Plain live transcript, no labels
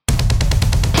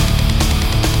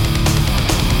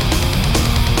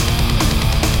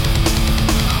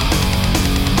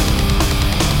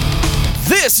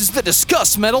the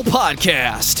Discuss Metal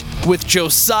Podcast with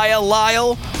Josiah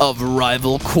Lyle of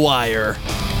Rival Choir.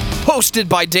 Hosted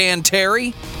by Dan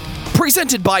Terry.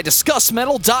 Presented by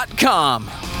DiscussMetal.com.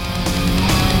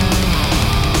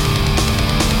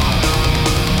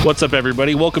 What's up,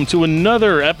 everybody? Welcome to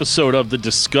another episode of the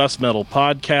Discuss Metal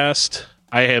Podcast.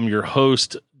 I am your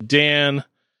host, Dan,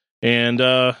 and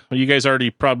you guys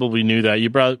already probably knew that. You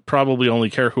probably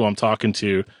only care who I'm talking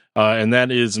to, and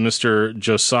that is Mr.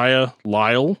 Josiah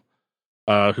Lyle,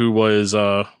 who was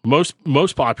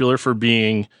most popular for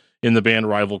being in the band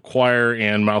Rival Choir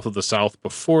and Mouth of the South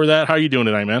before that. How you doing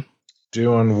tonight, man?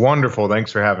 Doing wonderful.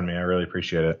 Thanks for having me. I really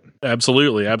appreciate it.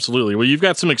 Absolutely. Well, you've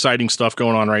got some exciting stuff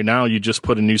going on right now. You just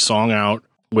put a new song out,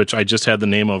 which I just had the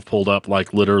name of pulled up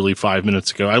like literally 5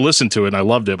 minutes ago. I listened to it and I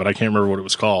loved it, but I can't remember what it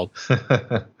was called.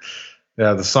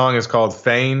 Yeah, the song is called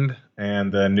Feigned,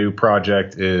 and the new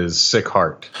project is Sick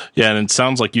Heart. Yeah, and it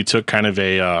sounds like you took kind of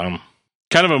a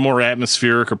more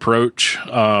atmospheric approach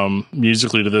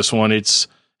musically to this one. It's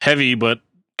heavy, but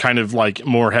kind of like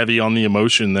more heavy on the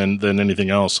emotion than anything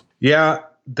else. Yeah,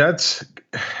 that's,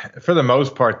 for the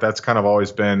most part, that's kind of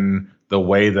always been the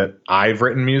way that I've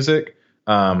written music.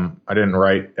 I didn't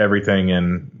write everything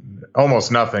in,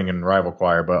 almost nothing in Rival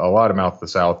Choir, but a lot of Mouth of the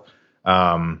South.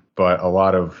 But a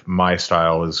lot of my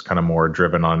style is kind of more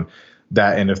driven on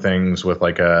that end of things, with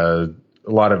like a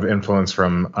lot of influence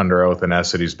from Under Oath and As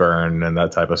Cities Burn, and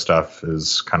that type of stuff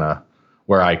is kind of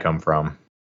where I come from.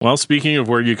 Well, speaking of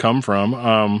where you come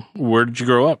from, where did you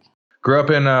grow up? Grew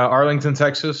up in Arlington,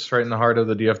 Texas, right in the heart of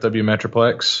the DFW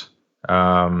Metroplex.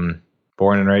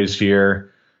 Born and raised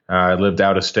here. I lived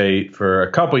out of state for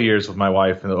a couple years with my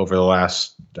wife over the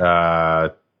last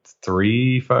let's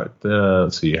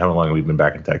see, how long have we been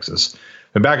back in Texas?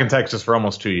 Been back in Texas for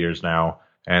almost 2 years now.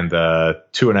 And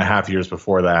 2.5 years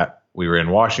before that, we were in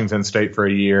Washington State for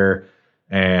a year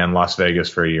and Las Vegas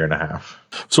for a year and a half.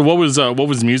 So what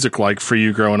was music like for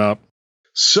you growing up?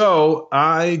 So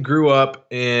I grew up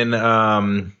in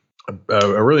a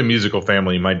really musical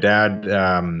family. My dad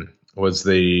was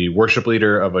the worship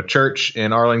leader of a church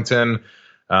in Arlington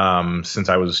since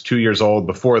I was 2 years old.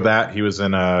 Before that, he was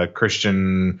in a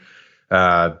Christian,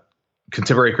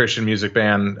 contemporary Christian music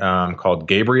band called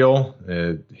Gabriel.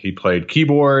 He played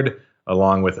keyboard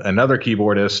along with another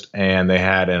keyboardist, and they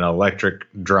had an electric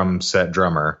drum set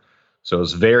drummer. So it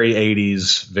was very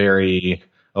 80s, very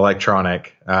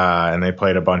electronic, and they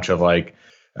played a bunch of like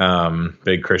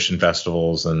big Christian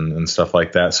festivals and stuff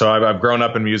like that. So I've grown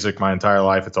up in music my entire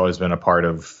life. It's always been a part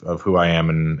of who I am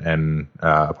and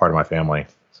a part of my family.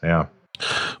 So yeah.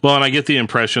 Well, and I get the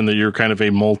impression that you're kind of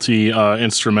a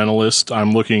multi-instrumentalist.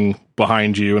 I'm looking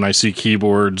behind you and I see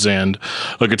keyboards and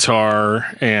a guitar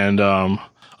and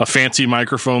a fancy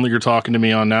microphone that you're talking to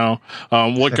me on now.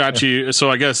 What got you? So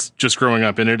I guess just growing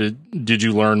up in it, did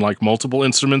you learn like multiple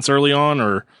instruments early on,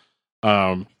 or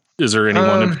is there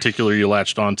anyone in particular you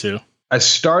latched onto? I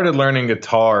started learning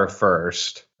guitar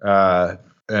first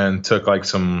and took like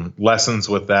some lessons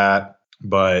with that.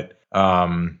 But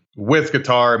with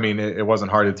guitar, I mean, it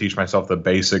wasn't hard to teach myself the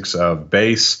basics of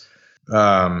bass.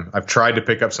 I've tried to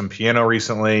pick up some piano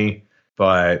recently,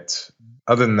 but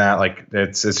other than that, like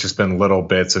it's just been little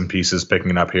bits and pieces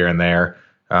picking it up here and there.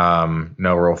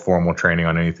 No real formal training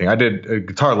on anything. I did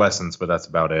guitar lessons, but that's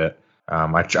about it.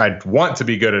 I want to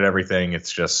be good at everything.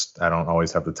 It's just I don't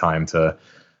always have the time to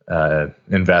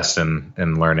invest in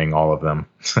learning all of them.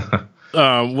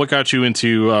 What got you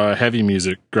into heavy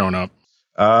music growing up?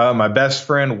 My best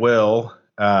friend Will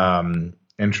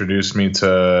introduced me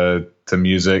to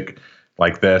music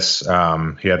like this.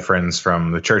 He had friends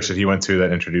from the church that he went to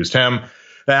that introduced him.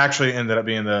 That actually ended up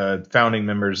being the founding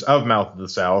members of Mouth of the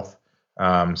South.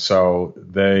 So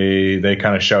they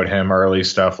kind of showed him early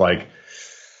stuff like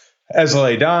As I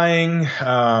Lay Dying,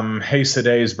 Haste the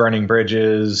Days, Burning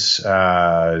Bridges,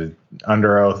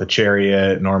 Under Oath, A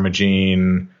Chariot, Norma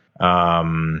Jean,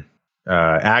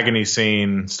 Agony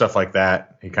Scene, stuff like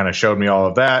that. He kind of showed me all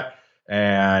of that,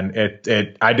 and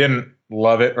I didn't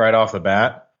love it right off the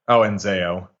bat. Oh, and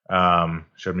Zao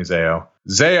showed me Zao.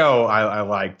 Zao I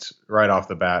liked right off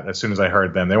the bat as soon as I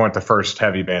heard them. They weren't the first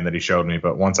heavy band that he showed me,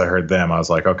 but once I heard them, I was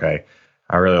like, okay,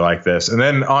 I really like this. And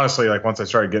then honestly, like once I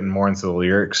started getting more into the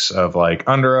lyrics of like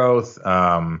Under Oath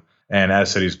and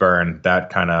As Cities Burn, that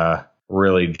kind of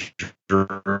really drew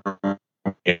me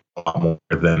a lot more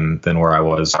than where I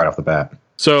was right off the bat.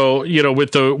 So,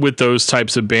 with those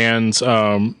types of bands,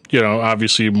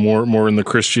 obviously more in the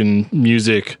Christian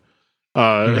music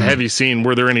heavy scene.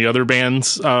 Were there any other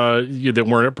bands that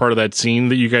weren't part of that scene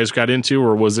that you guys got into,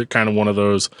 or was it kind of one of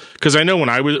those? Because I know when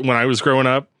I was growing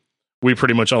up, we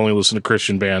pretty much only listen to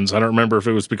Christian bands. I don't remember if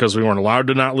it was because we weren't allowed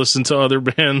to not listen to other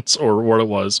bands or what it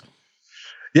was.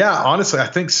 Yeah, honestly, I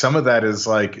think some of that is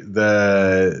like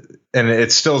and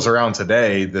it still's around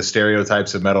today, the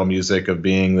stereotypes of metal music of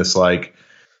being this like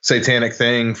satanic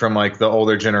thing from like the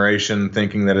older generation,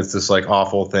 thinking that it's this like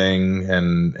awful thing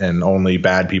and only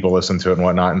bad people listen to it and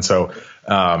whatnot. And so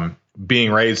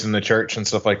being raised in the church and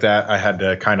stuff like that, I had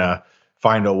to kind of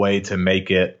find a way to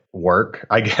make it work,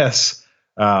 I guess.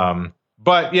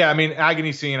 But yeah, I mean,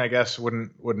 Agony Scene, I guess,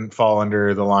 wouldn't fall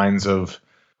under the lines of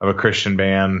a Christian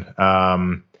band.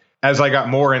 As I got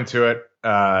more into it,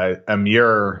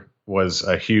 Amur was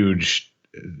a huge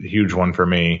one for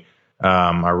me.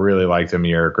 I really liked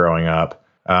Amur growing up.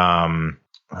 Oh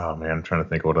man, I'm trying to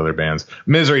think of what other bands.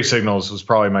 Misery Signals was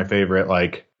probably my favorite,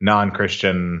 like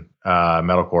non-Christian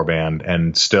metalcore band,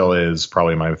 and still is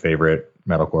probably my favorite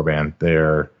metalcore band.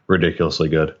 They're ridiculously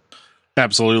good.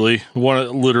 Absolutely,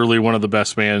 literally one of the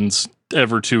best bands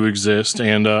ever to exist,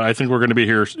 and I think we're going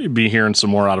to be hearing some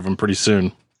more out of them pretty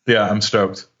soon. Yeah, I'm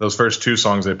stoked. Those first 2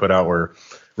 songs they put out were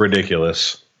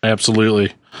ridiculous.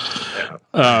 Absolutely.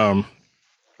 So,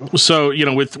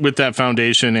 with that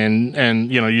foundation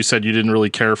and, you said you didn't really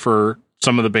care for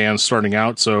some of the bands starting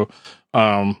out. So,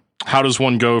 how does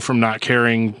one go from not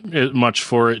caring much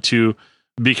for it to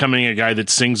becoming a guy that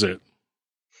sings it?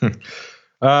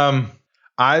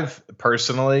 I've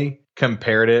personally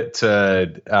compared it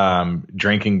to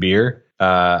drinking beer.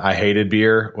 I hated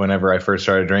beer whenever I first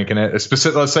started drinking it.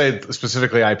 Let's say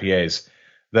specifically IPAs.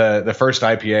 The first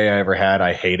IPA I ever had,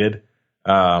 I hated.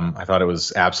 I thought it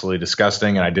was absolutely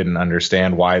disgusting, and I didn't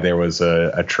understand why there was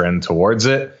a trend towards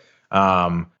it.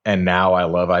 And now I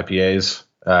love IPAs.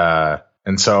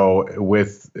 And so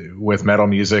with metal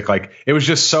music, like it was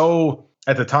just so,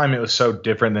 at the time, it was so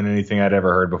different than anything I'd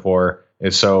ever heard before.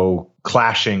 It's so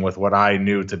clashing with what I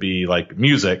knew to be like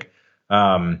music.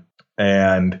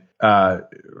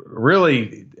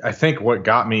 Really, I think what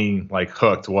got me like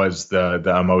hooked was the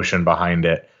emotion behind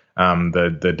it.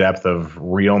 The depth of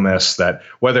realness, that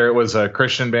whether it was a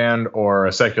Christian band or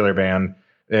a secular band,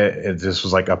 it just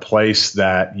was like a place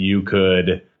that you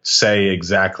could say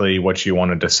exactly what you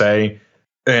wanted to say.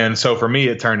 And so for me,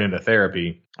 it turned into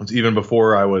therapy. Even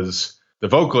before I was the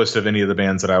vocalist of any of the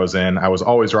bands that I was in, I was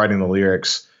always writing the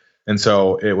lyrics. And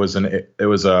so it was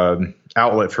a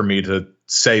outlet for me to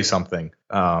say something,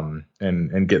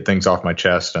 and get things off my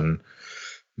chest, and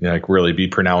like really be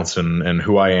pronounced in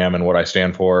who I am and what I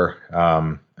stand for.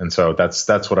 And so that's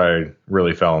what I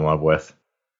really fell in love with.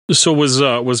 So was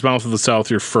Mouth of the South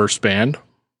your first band?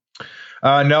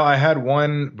 No, I had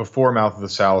one before Mouth of the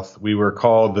South. We were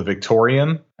called the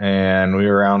Victorian, and we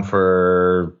were around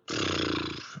for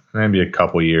maybe a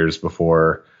couple years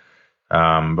before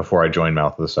I joined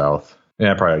Mouth of the South.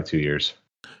 Yeah, probably like 2 years.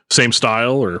 Same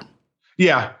style, or?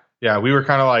 Yeah. We were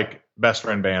kind of like best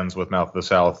friend bands with Mouth of the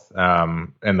South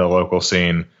in the local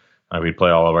scene. We'd play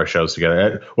all of our shows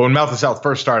together. When Mouth of the South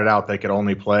first started out, they could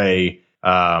only play,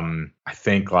 I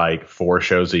think, like 4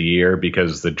 shows a year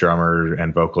because the drummer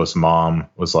and vocalist mom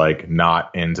was like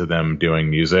not into them doing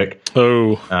music.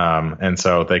 Oh. And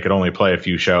so they could only play a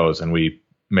few shows, and we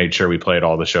made sure we played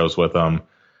all the shows with them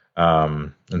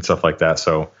and stuff like that.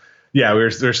 So yeah,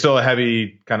 they're still a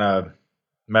heavy kind of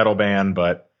metal band,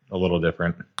 but a little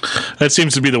different. That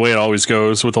seems to be the way it always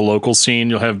goes with a local scene.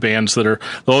 You'll have bands there'll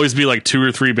always be like 2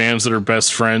 or 3 bands that are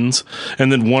best friends,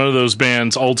 and then one of those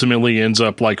bands ultimately ends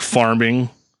up like farming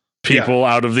people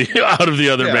out of the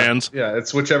other bands. Yeah,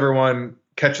 it's whichever one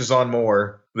catches on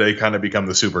more, they kind of become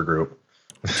the super group.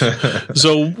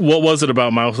 So what was it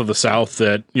about Mouth of the South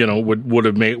that would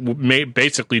have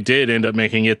basically did end up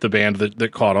making it the band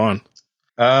that caught on?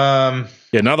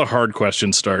 Now the hard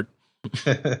questions start.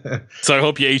 So I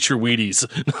hope you ate your Wheaties.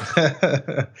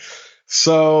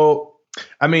 So,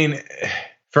 I mean,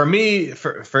 for me,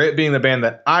 for it being the band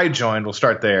that I joined, we'll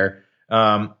start there.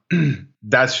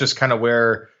 That's just kind of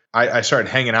where I started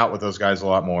hanging out with those guys a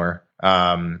lot more.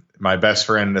 My best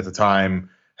friend at the time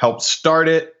helped start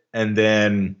it, and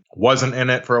then wasn't in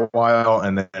it for a while,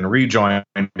 and then rejoined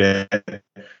it.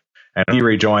 And he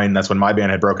rejoined. That's when my band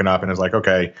had broken up, and it was like,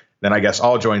 okay, then I guess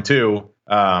I'll join too.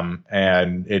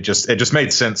 And it just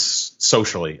made sense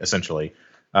socially, essentially.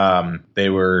 They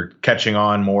were catching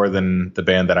on more than the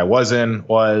band that I was in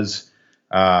was.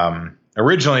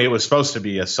 Originally, it was supposed to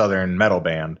be a Southern metal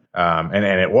band, and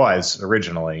it was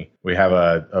originally. We have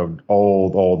a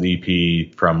old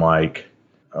EP from like,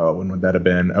 when would that have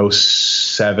been?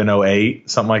 07, 08,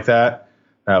 something like that.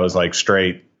 That was like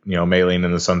straight, Maylene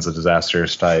and the Sons of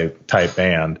Disasters type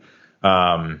band.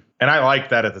 And I liked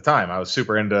that at the time. I was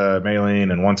super into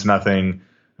Maylene and Once Nothing.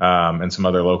 and some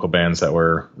other local bands that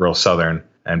were real Southern.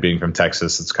 And being from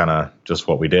Texas, it's kind of just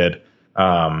what we did.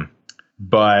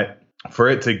 But for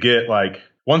it to get like,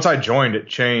 once I joined, it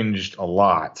changed a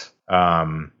lot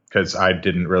because I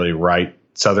didn't really write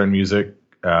Southern music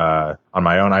on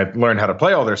my own. I learned how to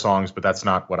play all their songs, but that's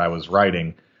not what I was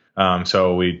writing.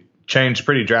 So we changed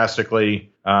pretty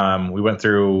drastically. We went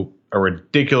through a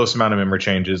ridiculous amount of member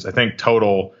changes. I think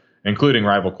total, including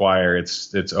Rival Choir,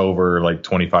 it's over like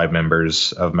 25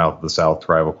 members of Mouth of the South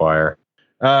Rival Choir.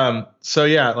 So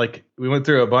yeah, like we went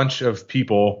through a bunch of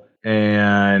people,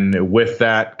 and with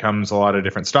that comes a lot of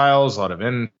different styles,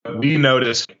 we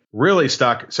noticed really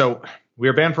stuck. So we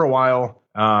were banned for a while.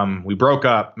 We broke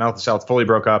up. Mouth of the South fully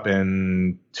broke up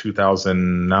in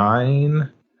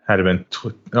 2009. Had to been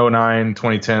 09,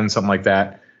 2010, something like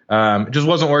that. It just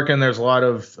wasn't working. There's a lot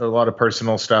of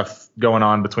personal stuff going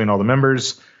on between all the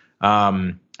members.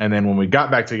 And then when we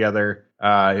got back together,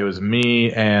 it was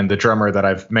me and the drummer that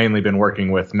I've mainly been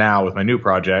working with now with my new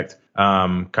project,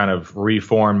 kind of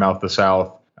reformed Mouth of the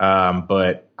South.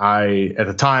 But at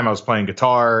the time I was playing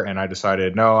guitar, and I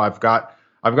decided, no, I've got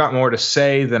more to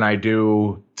say than I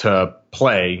do to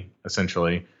play,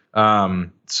 essentially.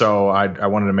 So I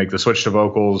wanted to make the switch to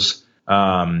vocals,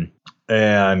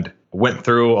 and went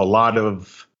through a lot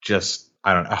of just,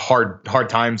 hard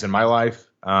times in my life.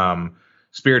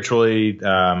 Spiritually,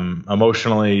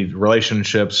 emotionally,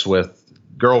 relationships with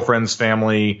girlfriends,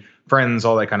 family, friends,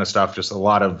 all that kind of stuff. Just a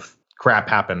lot of crap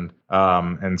happened.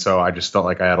 And so I just felt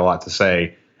like I had a lot to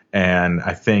say. And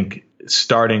I think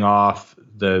starting off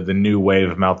the new wave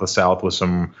of Mouth of the South with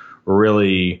some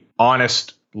really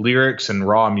honest lyrics and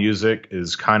raw music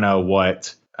is kind of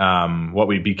what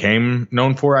we became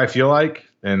known for, I feel like,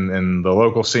 in the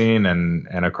local scene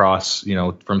and across,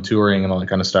 from touring and all that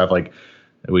kind of stuff. Like,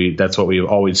 that's what we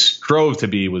always strove to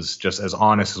be, was just as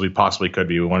honest as we possibly could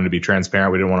be. We wanted to be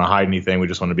transparent. We didn't want to hide anything. We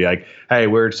just wanted to be like, hey,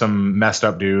 we're some messed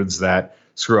up dudes that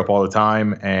screw up all the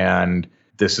time, and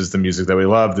this is the music that we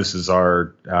love. This is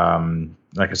our,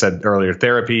 like I said earlier,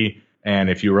 therapy. And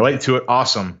if you relate to it,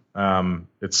 awesome.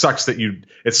 It sucks that you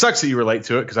relate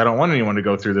to it, because I don't want anyone to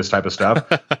go through this type of stuff.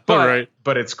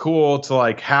 But it's cool to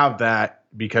like have that,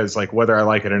 because like whether I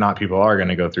like it or not, people are going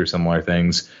to go through similar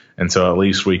things. And so at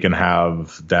least we can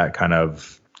have that kind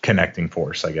of connecting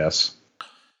force, I guess.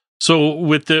 So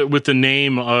with the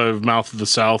name of Mouth of the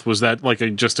South, was that like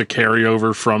just a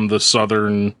carryover from the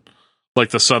Southern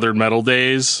metal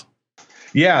days?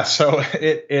 Yeah. So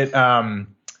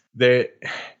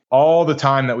all the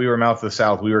time that we were Mouth of the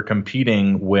South, we were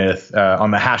competing with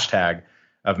on the hashtag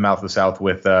of Mouth of the South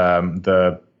with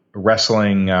the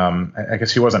wrestling. I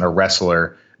guess he wasn't a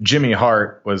wrestler. Jimmy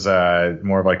Hart was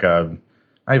more of like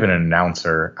not even an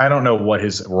announcer. I don't know what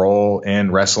his role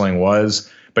in wrestling was,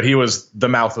 but he was the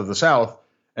Mouth of the South.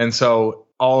 And so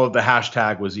all of the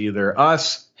hashtag was either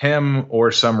us, him,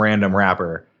 or some random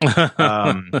rapper.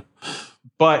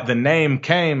 But the name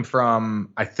came from,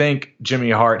 I think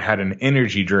Jimmy Hart had an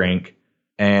energy drink,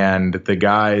 and the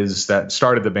guys that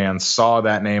started the band saw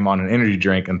that name on an energy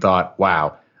drink and thought,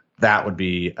 wow, that would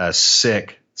be a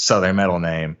sick Southern metal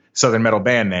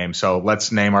band name. So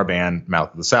let's name our band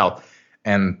Mouth of the South.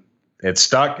 And it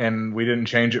stuck, and we didn't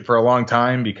change it for a long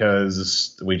time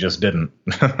because we just didn't.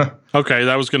 Okay,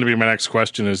 that was going to be my next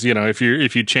question is, if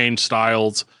you change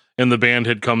styles and the band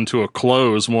had come to a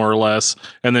close more or less,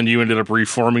 and then you ended up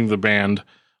reforming the band,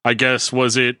 I guess,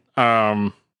 was it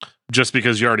just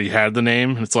because you already had the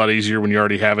name? It's a lot easier when you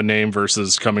already have a name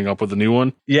versus coming up with a new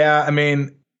one. Yeah, I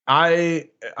mean, I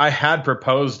had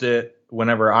proposed it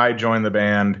whenever I joined the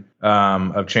band,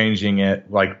 of changing it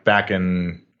like back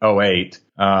in 2008.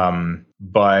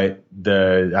 But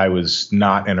I was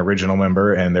not an original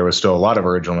member, and there was still a lot of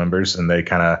original members, and they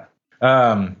kind of,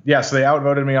 so they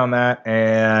outvoted me on that,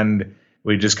 and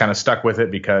we just kind of stuck with it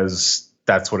because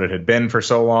that's what it had been for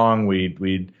so long.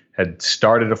 We had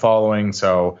started a following.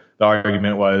 So the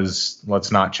argument was,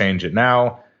 let's not change it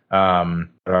now. Our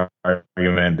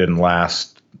argument didn't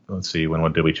last. Let's see, when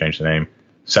did we change the name?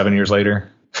 7 years later.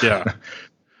 Yeah.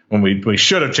 When we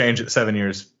should have changed it 7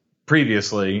 years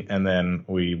previously, and then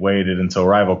we waited until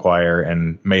Rival Choir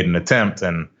and made an attempt,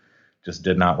 and just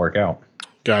did not work out.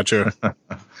 Gotcha.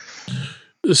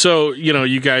 So,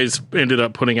 you guys ended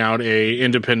up putting out a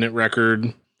independent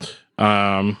record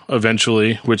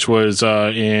eventually, which was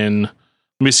in, let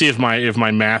me see if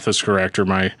my math is correct, or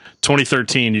my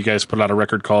 2013, you guys put out a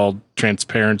record called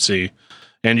Transparency,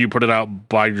 and you put it out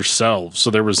by yourselves.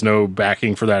 So there was no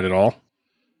backing for that at all.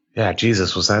 Yeah,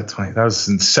 Jesus, was that 20? That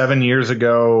was 7 years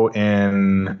ago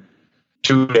in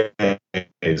 2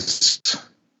 days.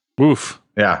 Oof.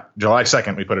 Yeah, July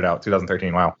 2nd we put it out,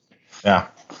 2013. Wow. Yeah.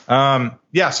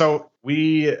 So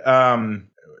we,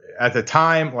 at the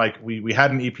time, like we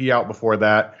had an EP out before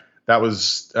that. That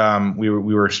was, we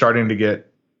were starting to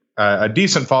get a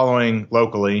decent following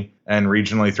locally and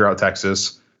regionally throughout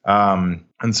Texas. And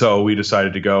so we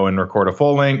decided to go and record a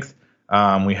full length.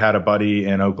 We had a buddy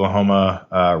in Oklahoma,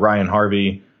 Ryan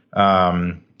Harvey,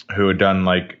 who had done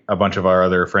like a bunch of our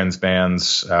other friends'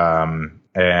 bands.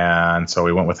 And so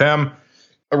we went with him.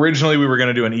 Originally, we were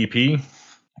going to do an EP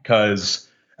because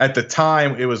at the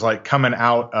time it was like coming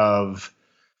out of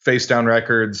Face Down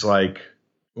Records, like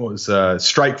what was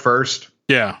Strike First.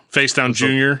 Yeah. Face Down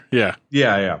Junior. Yeah.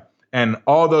 Yeah. And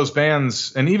all those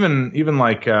bands, and even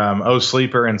like Oh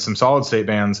Sleeper and some Solid State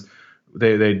bands,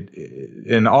 they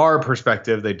in our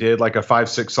perspective, they did like a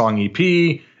 5-6 song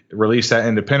EP, released that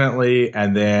independently,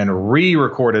 and then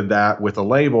re-recorded that with a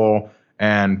label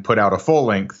and put out a full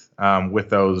length with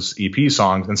those EP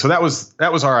songs. And so that was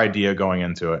our idea going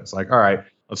into it. It's like, all right,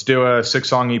 let's do a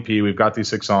 6-song EP. We've got these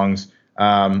 6 songs.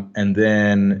 And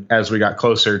then as we got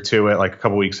closer to it, like a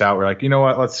couple weeks out, we're like, you know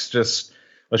what, let's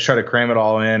try to cram it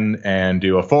all in and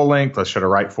do a full length. Let's try to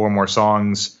write 4 more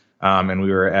songs. And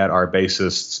we were at our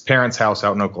bassist's parents' house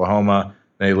out in Oklahoma.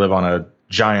 They live on a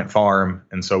giant farm.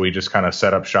 And so we just kind of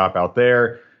set up shop out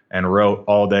there and wrote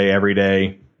all day, every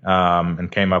day,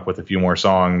 and came up with a few more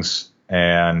songs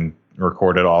and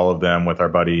recorded all of them with our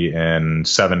buddy in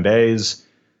 7 days.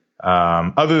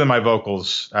 Other than my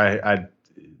vocals, I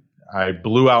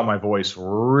blew out my voice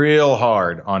real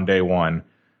hard on day 1.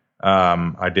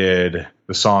 I did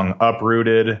the song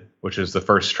Uprooted, which is the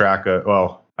first track.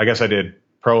 I guess I did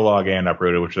Prologue and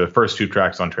Uprooted, which are the first 2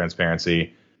 tracks on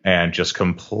Transparency, and just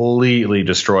completely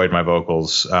destroyed my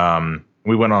vocals.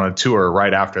 We went on a tour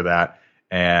right after that,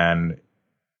 and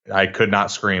I could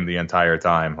not scream the entire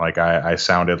time. Like I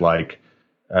sounded like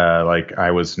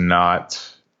I was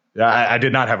not. I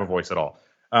did not have a voice at all.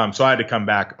 So I had to come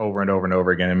back over and over and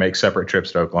over again and make separate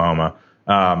trips to Oklahoma.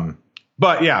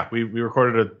 But yeah, we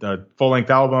recorded a full-length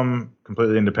album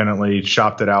completely independently,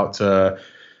 shopped it out to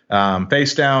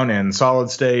Face Down and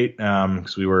Solid State,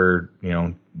 because we were,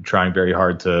 trying very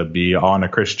hard to be on a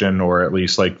Christian or at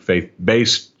least like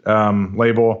faith-based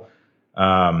label.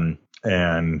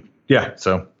 And yeah,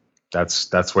 so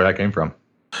that's where that came from.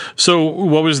 So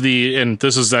what was and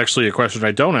this is actually a question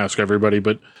I don't ask everybody,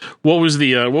 but what was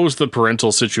the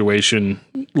parental situation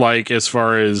like as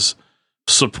far as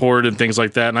support and things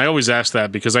like that? And I always ask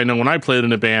that because I know when I played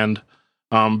in a band,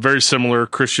 very similar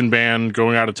Christian band,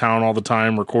 going out of town all the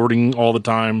time, recording all the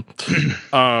time.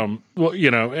 I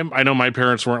know my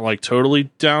parents weren't like totally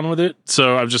down with it.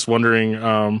 So I'm just wondering,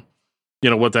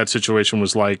 what that situation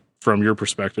was like from your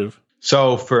perspective.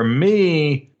 So for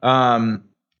me,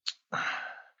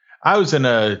 I was in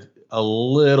a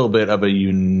little bit of a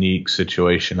unique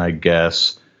situation, I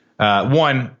guess.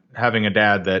 One, having a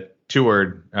dad that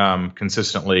toured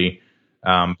consistently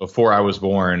before I was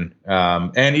born,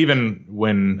 and even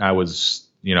when I was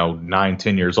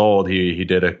 9-10 years old, he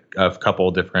did a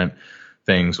couple different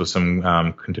things with some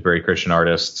contemporary Christian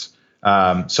artists.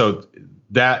 So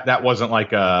that wasn't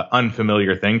like a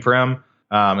unfamiliar thing for him.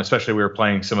 Especially we were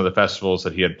playing some of the festivals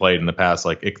that he had played in the past,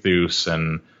 like Ichthus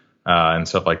and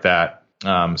stuff like that.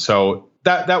 So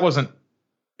that wasn't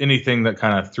anything that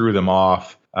kind of threw them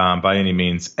off by any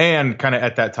means. And kind of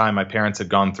at that time, my parents had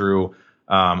gone through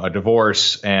a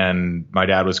divorce, and my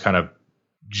dad was kind of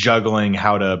juggling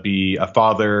how to be a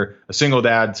father, a single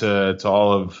dad to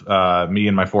all of me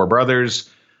and my 4 brothers.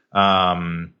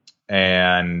 And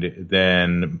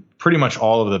then pretty much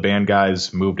all of the band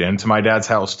guys moved into my dad's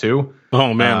house too.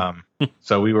 Oh man.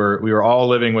 So we were all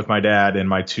living with my dad and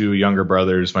my 2 younger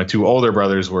brothers. My 2 older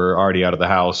brothers were already out of the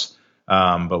house.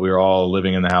 But we were all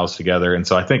living in the house together. And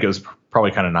so I think it was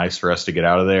probably kind of nice for us to get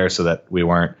out of there so that we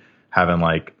weren't having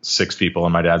like 6 people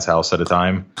in my dad's house at a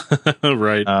time.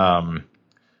 Right.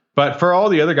 But for all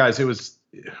the other guys,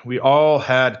 we all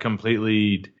had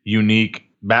completely unique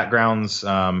backgrounds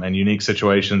and unique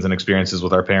situations and experiences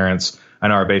with our parents. I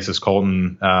know our bassist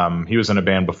Colton, he was in a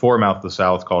band before Mouth of the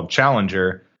South called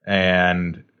Challenger.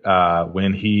 And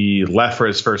when he left for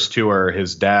his first tour,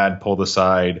 his dad pulled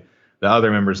aside the other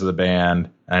members of the band.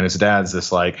 And his dad's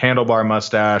this like handlebar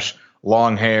mustache,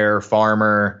 long hair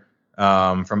farmer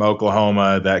from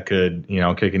Oklahoma that could,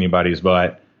 kick anybody's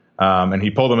butt. And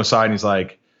he pulled him aside and he's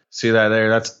like, "See that there?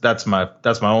 That's my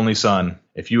only son.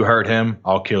 If you hurt him,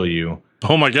 I'll kill you."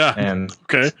 Oh my God. And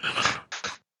okay.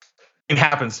 It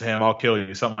happens to him, I'll kill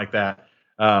you, something like that.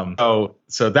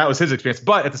 So that was his experience.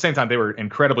 But at the same time, they were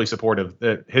incredibly supportive.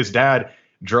 His dad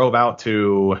drove out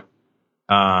to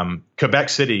Quebec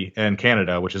City in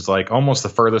Canada, which is like almost the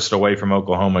furthest away from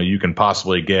Oklahoma you can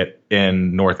possibly get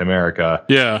in North America.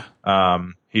 Yeah.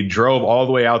 He drove all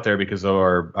the way out there because of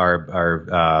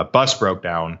our bus broke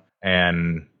down.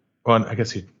 And well, I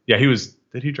guess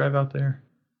did he drive out there?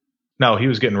 No, he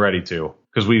was getting ready to,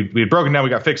 because we had broken down. We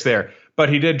got fixed there, but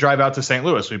he did drive out to St.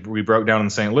 Louis. We broke down in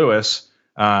St. Louis.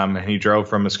 And he drove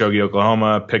from Muskogee,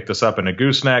 Oklahoma, picked us up in a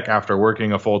gooseneck after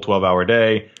working a full 12-hour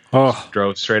day.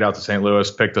 Drove straight out to St. Louis,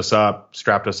 picked us up,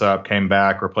 strapped us up, came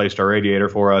back, replaced our radiator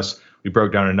for us. We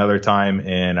broke down another time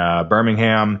in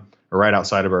Birmingham, or right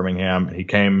outside of Birmingham. He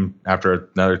came after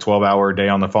another 12-hour day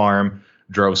on the farm,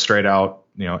 drove straight out,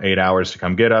 8 hours to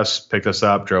come get us, picked us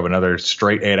up, drove another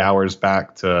straight 8 hours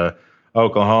back to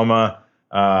Oklahoma.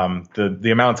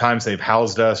 The amount of times they've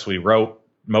housed us, we wrote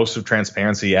most of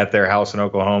Transparency at their house in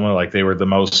Oklahoma. Like, they were the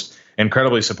most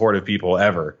incredibly supportive people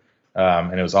ever.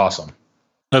 And it was awesome.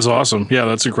 That's awesome. Yeah,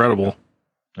 that's incredible.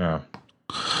 Yeah.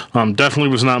 Definitely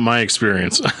was not my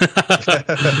experience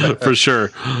for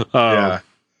sure. Yeah.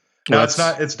 No, it's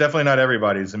definitely not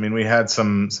everybody's. I mean, we had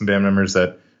some band members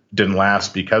that didn't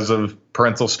last because of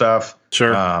parental stuff.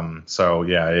 Sure. So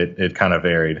yeah, it kind of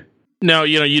varied. Now,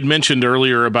 you'd mentioned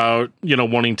earlier about,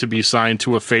 wanting to be signed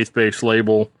to a faith-based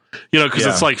label, because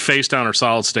it's like Face Down or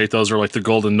Solid State. Those are like the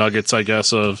golden nuggets, I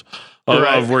guess, of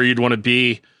where you'd want to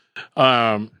be.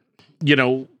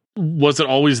 Was it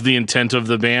always the intent of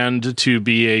the band to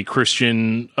be a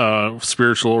Christian,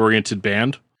 spiritual oriented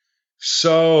band?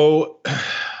 So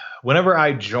whenever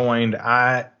I joined,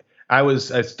 I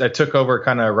took over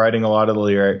kind of writing a lot of the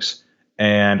lyrics,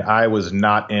 and I was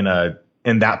not in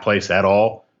that place at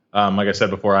all. Like I said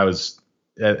before, I was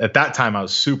at that time I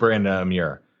was super into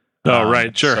Amir. Oh,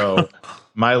 right. Sure. So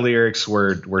my lyrics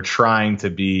were trying to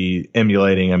be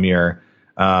emulating Amir.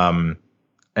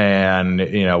 And,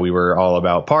 we were all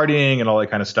about partying and all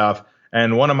that kind of stuff.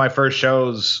 And one of my first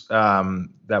shows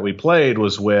that we played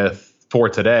was with For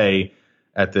Today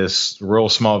at this real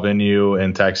small venue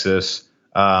in Texas.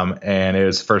 And it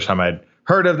was the first time I'd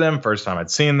heard of them, first time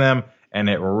I'd seen them. And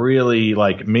it really,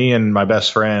 like, me and my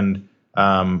best friend,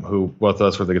 who both of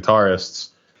us were the guitarists,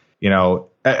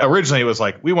 originally it was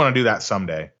like, we want to do that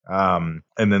someday. And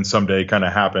then someday kind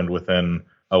of happened within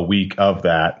a week of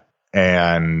that.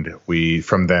 And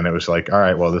from then it was like, all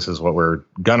right, well, this is what we're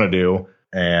gonna do,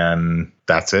 and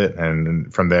that's it.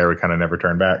 And from there, we kind of never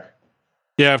turned back.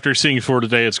 Yeah, after seeing For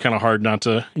Today, it's kind of hard not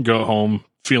to go home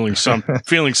feeling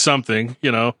something,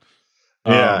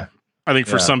 Yeah, I think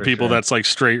for some people that's like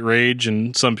straight rage,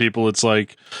 and some people it's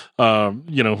like,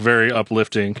 very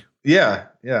uplifting. Yeah.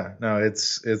 No,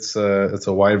 it's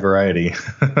a wide variety.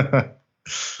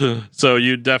 So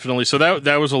you definitely,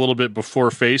 that was a little bit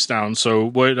before Face Down. So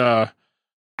what,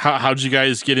 how did you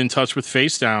guys get in touch with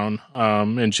Face Down,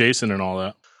 and Jason and all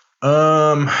that?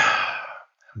 How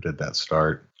did that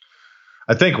start?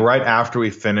 I think right after we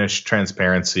finished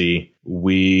Transparency,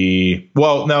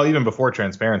 even before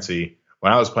Transparency,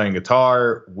 when I was playing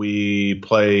guitar, we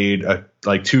played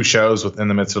like 2 shows with In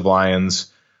the Midst of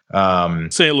Lions.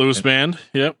 St. Louis band.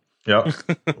 Yep.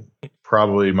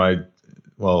 Probably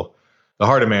The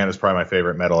Heart of Man is probably my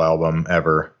favorite metal album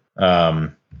ever.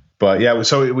 But yeah,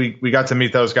 so we got to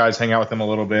meet those guys, hang out with them a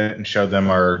little bit, and showed them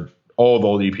our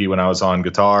old EP when I was on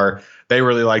guitar. They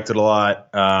really liked it a lot.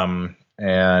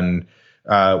 And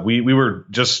we were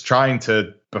just trying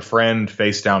to befriend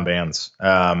Face Down bands.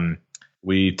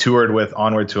 We toured with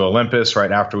Onward to Olympus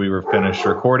right after we were finished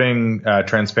recording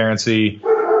Transparency.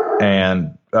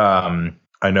 And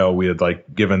I know we had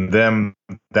like given them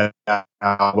that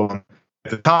album.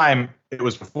 At the time, it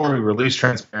was before we released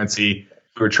Transparency.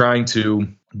 We were trying to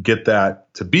get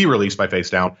that to be released by Face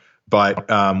Down, but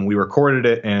we recorded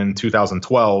it in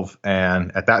 2012,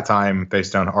 and at that time, Face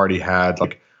Down already had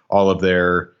like all of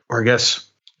their, or I guess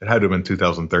it had to have been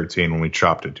 2013 when we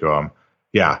chopped it to them.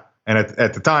 Yeah, and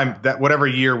at the time, that whatever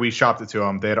year we chopped it to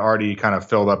them, they had already kind of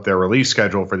filled up their release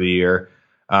schedule for the year.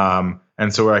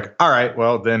 And so we're like, all right,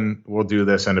 well, then we'll do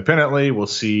this independently. We'll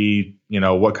see,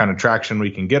 what kind of traction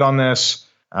we can get on this.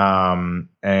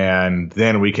 And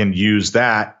then we can use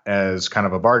that as kind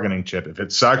of a bargaining chip. If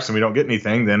it sucks and we don't get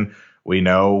anything, then we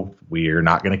know we're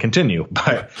not going to continue.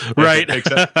 But right.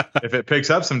 if it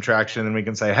picks up some traction, then we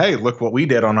can say, hey, look what we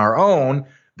did on our own.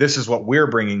 This is what we're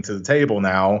bringing to the table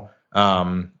now,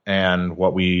 and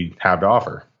what we have to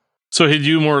offer. So had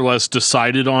you more or less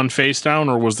decided on Face Down,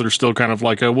 or was there still kind of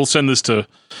like we'll send this to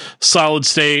Solid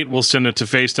State, we'll send it to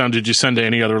Face Down? Did you send to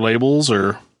any other labels,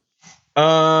 or?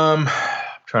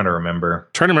 Trying to remember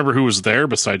who was there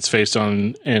besides Face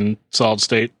Down and Solid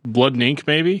State. Blood and Ink,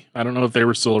 maybe? I don't know if they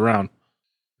were still around.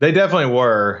 They definitely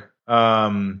were.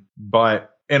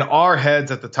 But in our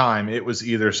heads at the time, it was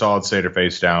either Solid State or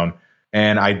Face Down.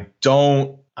 And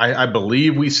I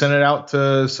believe we sent it out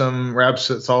to some reps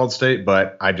at Solid State,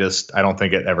 but I don't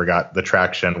think it ever got the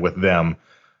traction with them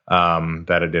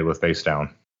that it did with Face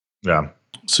Down. Yeah.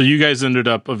 So you guys ended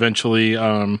up eventually,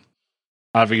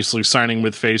 obviously signing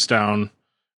with Face Down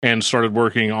and started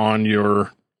working on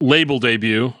your label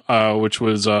debut, which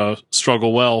was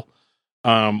Struggle Well.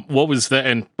 What was that?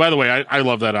 And by the way, I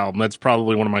love that album. That's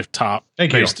probably one of my top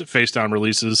Face Down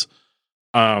releases.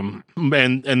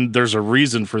 And there's a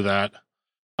reason for that.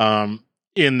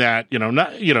 In that,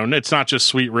 it's not just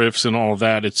sweet riffs and all of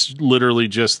that. It's literally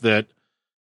just that,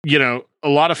 a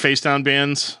lot of Face Down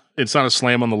bands, it's not a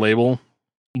slam on the label,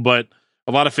 but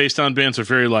a lot of Face Down bands are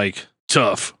very like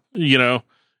tough,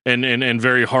 and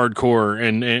very hardcore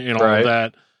and all of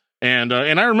that. And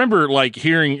I remember like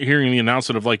hearing the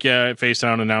announcement of like, yeah, Face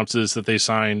Down announces that they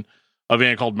signed a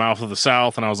band called Mouth of the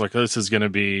South. And I was like, this is going to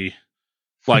be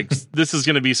like, this is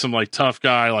going to be some like tough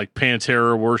guy, like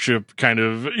Pantera worship kind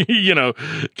of,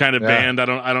 band. I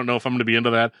don't know if I'm going to be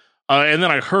into that. And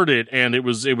then I heard it, and it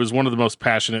was one of the most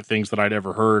passionate things that I'd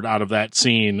ever heard out of that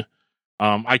scene.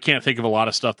 I can't think of a lot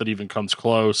of stuff that even comes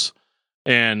close.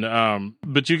 And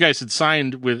but you guys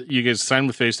signed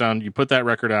with Face Down. You put that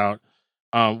record out.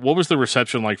 What was the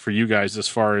reception like for you guys as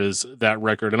far as that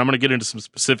record? And I'm going to get into some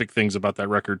specific things about that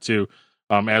record too,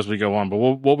 as we go on. But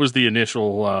what was the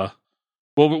initial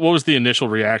what was the initial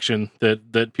reaction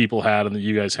that people had and that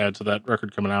you guys had to that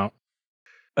record coming out?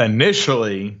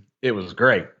 Initially, it was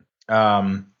great.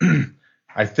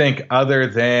 I think other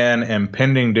than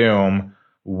Impending Doom,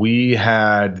 we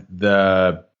had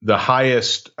the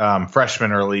highest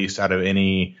freshman release out of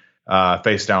any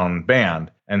Face Down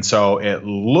band. And so it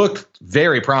looked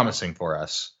very promising for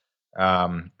us.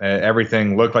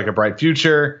 Everything looked like a bright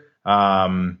future.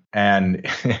 And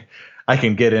I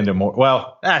can get into more.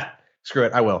 Well, screw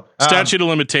it. I will. Statute of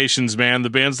limitations, man. The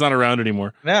band's not around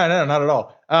anymore. No, not at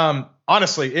all.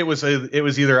 Honestly, it was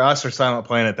either us or Silent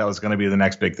Planet that was going to be the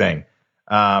next big thing.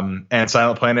 And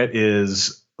Silent Planet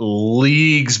is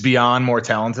leagues beyond more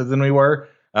talented than we were,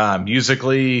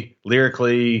 musically,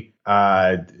 lyrically,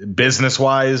 business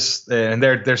wise. And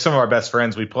they're some of our best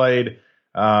friends. We played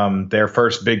their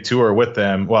first big tour with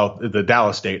them. Well, the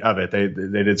Dallas date of it. They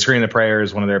did Scream the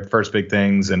Prayers, one of their first big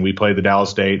things. And we played the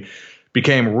Dallas date,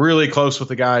 became really close with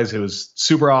the guys. It was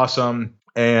super awesome.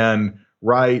 And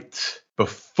right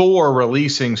before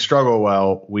releasing Struggle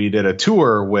Well, we did a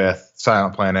tour with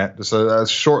Silent Planet, just a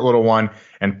short little one.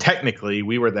 And technically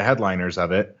we were the headliners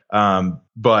of it.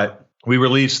 But we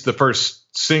released the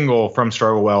first single from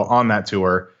Struggle Well on that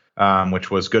tour,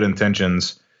 which was Good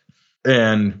Intentions.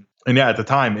 And yeah, at the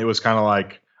time it was kind of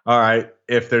like, all right,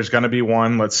 if there's going to be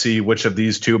one, let's see which of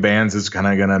these two bands is kind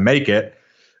of going to make it.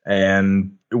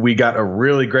 And we got a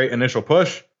really great initial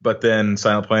push, but then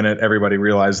Silent Planet, everybody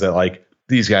realized that like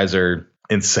these guys are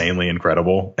insanely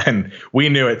incredible. And we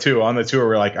knew it too. On the tour,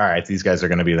 we're like, all right, these guys are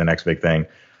going to be the next big thing.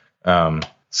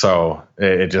 So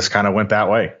it just kind of went that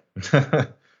way.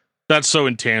 That's so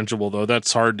intangible though.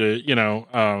 That's hard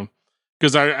to,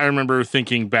 because I remember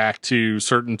thinking back to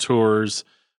certain tours,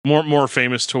 more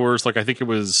famous tours. Like I think it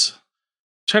was,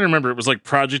 I'm trying to remember, it was like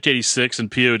Project 86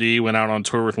 and POD went out on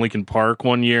tour with Linkin Park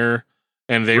one year,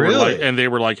 and they were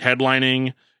like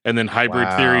headlining, and then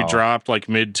Hybrid Theory dropped like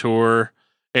mid tour,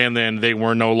 and then they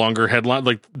were no longer headline.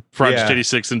 Like Project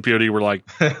 86 and POD were like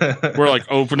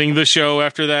opening the show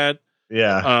after that.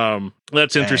 Yeah.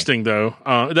 That's interesting though.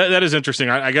 That is interesting.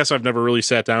 I guess I've never really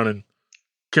sat down and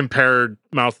compared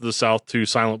Mouth of the South to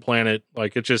Silent Planet.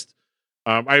 Like it just,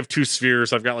 I have two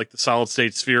spheres. I've got like the Solid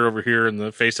State sphere over here and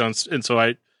the Face Down. And so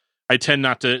I tend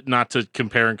not to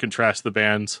compare and contrast the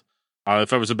bands.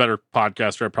 If I was a better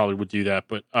podcaster, I probably would do that,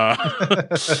 but,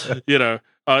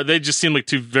 they just seem like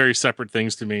two very separate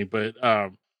things to me, but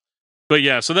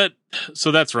yeah, so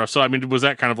that's rough. So, I mean, was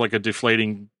that kind of like a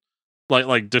deflating,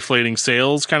 like deflating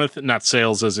sales kind of not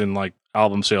sales as in like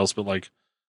album sales, but like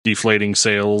deflating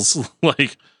sales,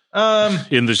 like,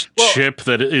 in the ship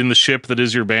that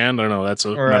is your band? I don't know. That's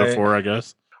a metaphor, I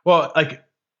guess. Well, like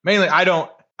mainly, I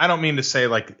don't mean to say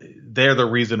like they're the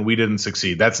reason we didn't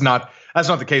succeed. That's not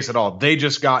the case at all. They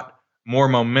just got more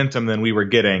momentum than we were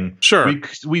getting. Sure.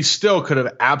 We still could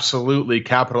have absolutely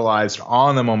capitalized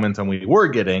on the momentum we were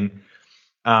getting.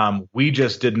 We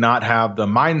just did not have the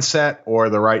mindset or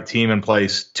the right team in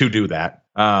place to do that.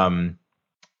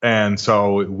 And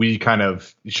so we kind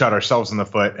of shot ourselves in the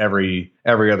foot every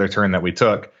other turn that we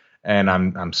took. And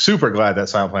I'm super glad that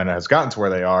Silent Planet has gotten to where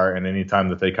they are. And anytime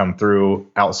that they come through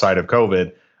outside of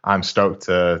COVID, I'm stoked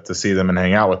to see them and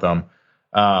hang out with them.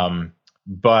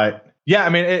 But yeah, I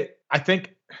mean, I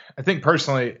think think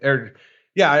personally,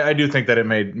 I do think that it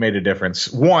made a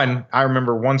difference. One, I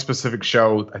remember one specific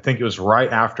show. I think it was right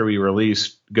after we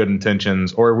released Good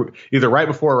Intentions, or either right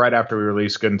before or right after we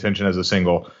released Good Intention as a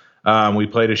single. We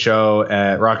played a show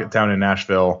at Rocket Town in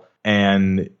Nashville,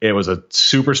 and it was a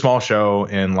super small show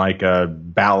in like a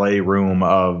ballet room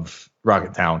of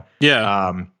Rocket Town.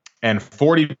 Yeah. And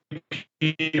 40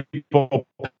 people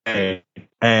paid,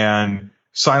 and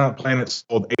Silent Planet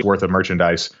sold $8 worth of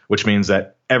merchandise, which means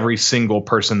that every single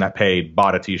person that paid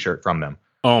bought a t-shirt from them.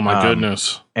 Oh my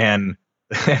goodness. And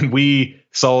we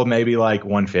sold maybe like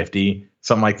 150,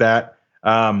 something like that.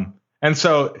 And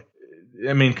so,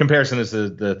 I mean, comparison is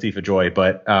the thief of joy,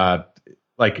 but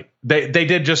like they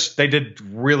did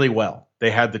really well. They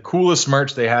had the coolest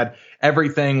merch. They had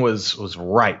everything was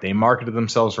right. They marketed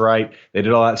themselves right. They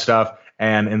did all that stuff.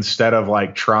 And instead of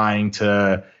like trying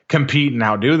to compete and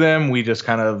outdo them, we just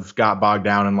kind of got bogged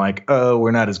down in like, oh, we're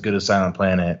not as good as Silent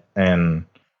Planet, and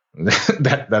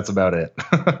that's about it.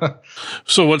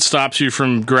 So what stops you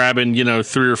from grabbing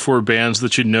 3 or 4 bands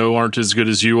that aren't as good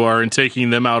as you are and taking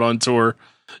them out on tour?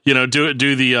 Do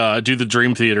the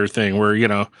Dream Theater thing where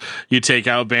you take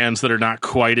out bands that are not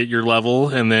quite at your level,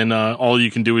 and then all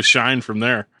you can do is shine from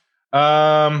there.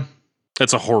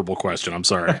 That's a horrible question. I'm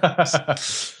sorry.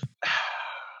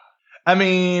 I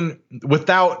mean,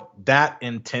 without that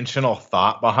intentional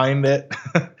thought behind it,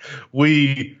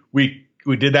 we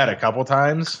did that a couple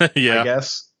times, yeah. I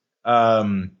guess.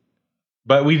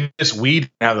 But we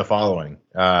didn't have the following,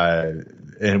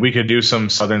 and we could do some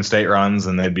Southern State runs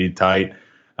and they'd be tight.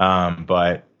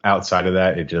 But outside of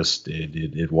that,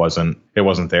 it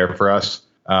wasn't there for us.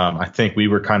 I think we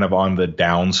were kind of on the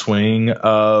downswing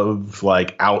of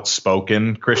like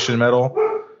outspoken Christian metal.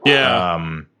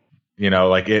 Yeah.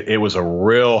 Like it was a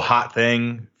real hot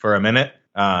thing for a minute.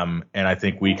 And I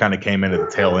think we kind of came into the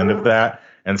tail end of that.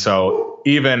 And so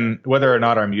even whether or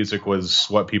not our music was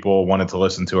what people wanted to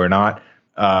listen to or not,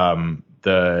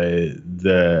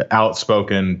 the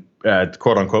outspoken,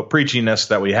 quote unquote, preachiness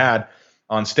that we had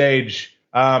on stage,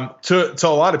 to a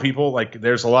lot of people, like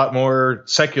there's a lot more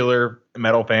secular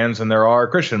metal fans than there are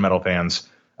Christian metal fans.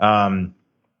 And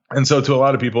so to a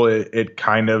lot of people, it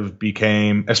kind of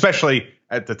became, especially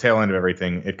at the tail end of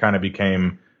everything, it kind of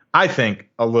became, I think,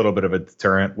 a little bit of a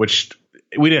deterrent, which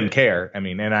we didn't care. I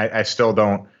mean, and I still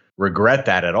don't regret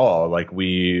that at all. Like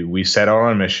we set out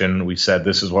on a mission. We said,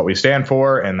 this is what we stand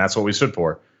for, and that's what we stood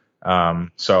for.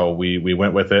 So we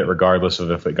went with it regardless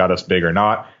of if it got us big or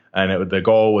not. And the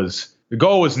goal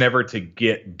was never to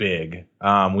get big.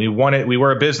 We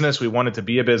were a business. We wanted to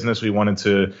be a business. We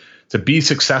wanted to be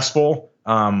successful,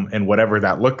 and whatever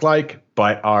that looked like.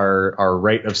 But our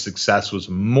rate of success was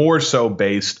more so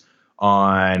based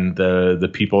on the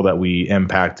people that we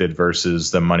impacted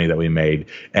versus the money that we made,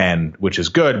 and which is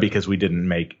good because we didn't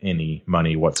make any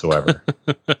money whatsoever.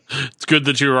 It's good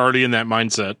that you're already in that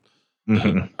mindset.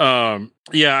 Mm-hmm.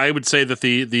 Yeah, I would say that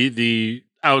the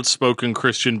outspoken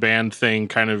Christian band thing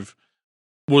kind of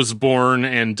was born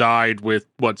and died with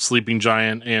Sleeping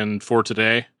Giant and For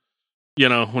Today,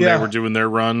 when they were doing their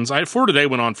runs. For Today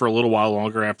went on for a little while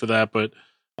longer after that, but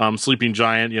Sleeping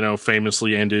Giant,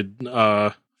 famously ended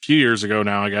a few years ago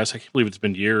now, I guess. I can't believe it's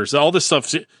been years. All this stuff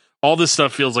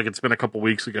feels like it's been a couple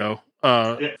weeks ago.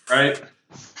 Right.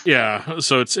 Yeah.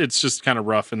 So it's just kind of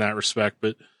rough in that respect,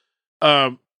 but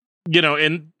and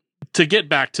to get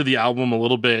back to the album a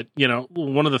little bit,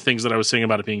 one of the things that I was saying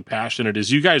about it being passionate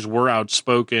is you guys were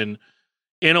outspoken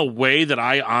in a way that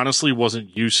I honestly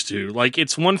wasn't used to. Like,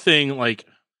 it's one thing, like,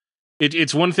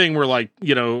 it's one thing where, like,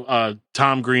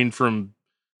 Tom Green from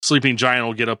Sleeping Giant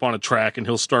will get up on a track and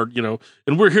he'll start, and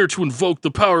we're here to invoke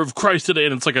the power of Christ today.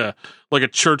 And it's like a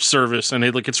church service, and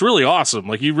it's really awesome.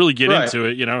 Like, you really get into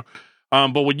it,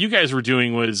 But what you guys were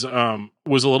doing was a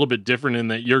little bit different in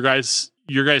that your guys'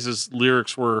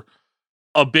 lyrics were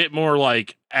a bit more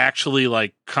like actually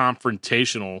like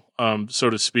confrontational, so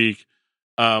to speak,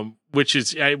 which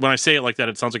is, when I say it like that,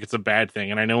 it sounds like it's a bad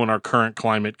thing. And I know in our current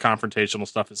climate, confrontational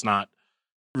stuff is not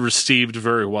received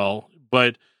very well,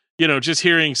 but just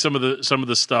hearing some of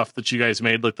the stuff that you guys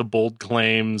made, like the bold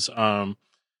claims,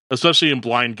 especially in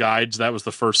Blind Guides, that was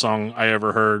the first song I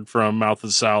ever heard from Mouth of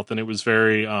the South. And it was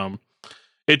very,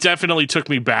 it definitely took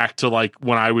me back to like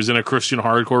when I was in a Christian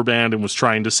hardcore band and was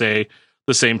trying to say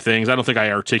the same things. I don't think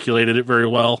I articulated it very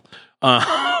well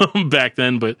back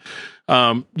then, but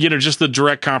just the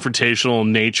direct confrontational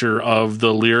nature of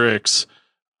the lyrics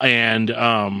and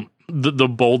the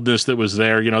boldness that was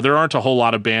there. There aren't a whole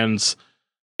lot of bands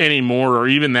anymore, or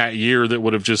even that year, that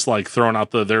would have just like thrown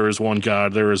out there is one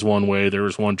God, there is one way, there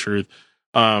is one truth.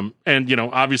 And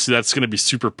obviously that's going to be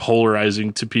super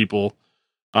polarizing to people.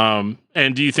 And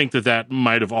do you think that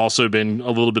might have also been a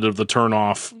little bit of the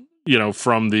turnoff,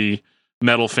 from the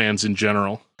metal fans in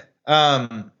general?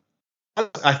 I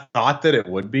thought that it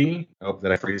would be. Oh,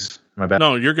 did I freeze? My back?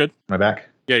 No, you're good. My back?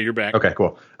 Yeah, you're back. Okay,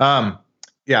 cool.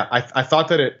 Yeah, I thought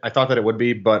that it would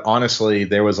be, but honestly,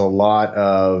 there was a lot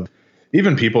of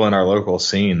even people in our local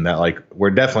scene that like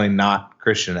were definitely not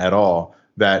Christian at all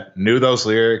that knew those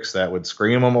lyrics, that would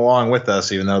scream them along with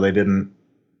us, even though they didn't,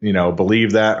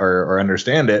 believe that or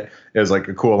understand it. It was like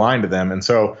a cool line to them. And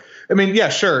so, I mean, yeah,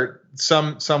 sure,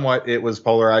 somewhat it was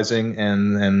polarizing,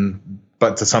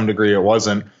 but to some degree it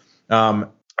wasn't.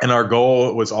 And our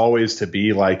goal was always to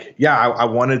be like, yeah, I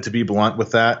wanted to be blunt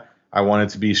with that. I wanted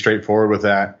to be straightforward with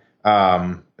that.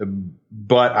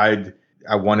 But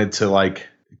I wanted to like,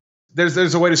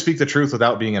 there's a way to speak the truth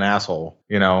without being an asshole,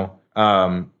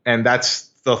 and that's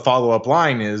the follow-up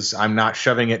line is I'm not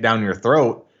shoving it down your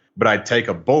throat, but I'd take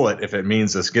a bullet if it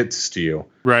means this gets to you.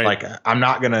 Right. Like, I'm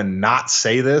not going to not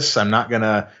say this. I'm not going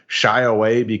to shy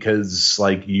away because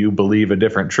like you believe a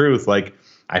different truth. Like,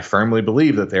 I firmly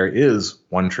believe that there is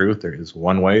one truth. There is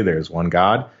one way. There is one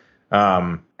God.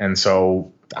 And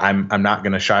so I'm not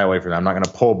going to shy away from that. I'm not going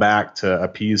to pull back to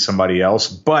appease somebody else,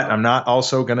 but I'm not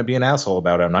also going to be an asshole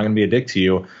about it. I'm not going to be a dick to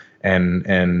you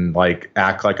and like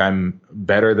act like I'm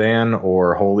better than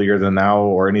or holier than thou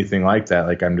or anything like that.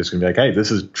 Like, I'm just gonna be like, hey, this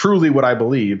is truly what I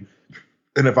believe.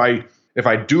 And if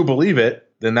I do believe it,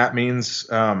 then that means,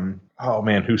 oh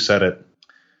man, who said it?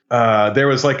 There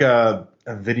was like a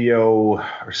video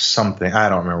or something. I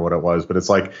don't remember what it was, but it's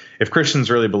like, if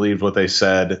Christians really believed what they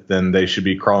said, then they should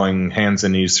be crawling hands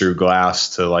and knees through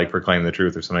glass to like proclaim the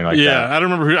truth or something like that. Yeah, I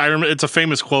don't remember I remember it's a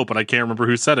famous quote, but I can't remember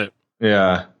who said it.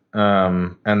 Yeah.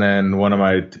 And then one of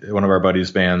our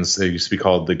buddies' bands, they used to be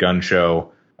called The Gun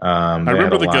Show. I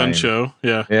remember The Gun Show.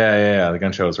 Yeah. Yeah. The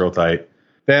Gun Show was real tight.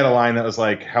 They had a line that was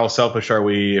like, how selfish are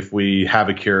we if we have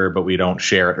a cure, but we don't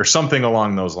share it, or something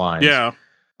along those lines. Yeah.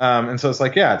 And so it's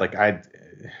like, yeah, like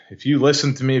if you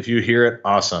listen to me, if you hear it,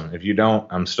 awesome. If you don't,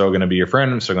 I'm still going to be your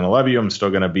friend. I'm still going to love you. I'm still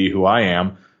going to be who I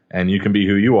am, and you can be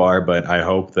who you are. But I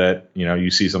hope that,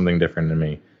 you see something different in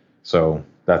me. So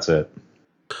that's it.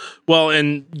 Well,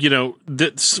 and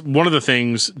that's one of the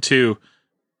things too.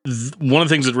 One of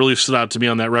the things that really stood out to me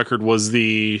on that record was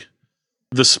the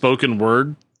spoken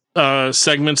word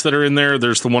segments that are in there.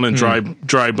 There's the one in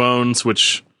Dry Bones,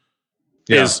 which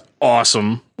is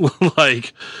awesome.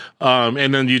 Like,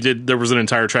 and then there was an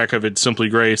entire track of it, Simply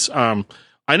Grace. I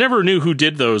never knew who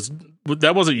did those.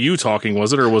 That wasn't you talking,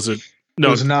 was it? Or was it? No,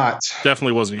 it was not.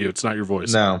 Definitely wasn't you. It's not your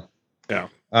voice. No. Yeah.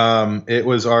 It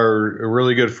was our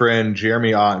really good friend,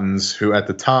 Jeremy Ottens, who at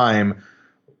the time,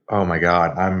 oh my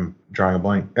God, I'm drawing a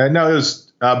blank. No, it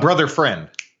was Brother Friend.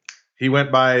 He went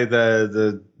by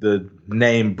the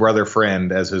name Brother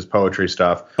Friend as his poetry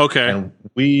stuff. Okay. And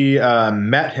we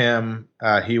met him.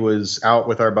 He was out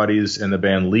with our buddies in the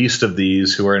band Least of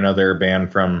These, who are another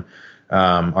band from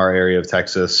our area of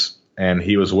Texas. And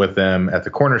he was with them at the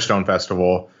Cornerstone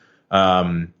Festival.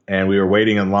 And we were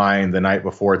waiting in line the night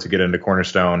before to get into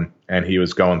Cornerstone, and he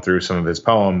was going through some of his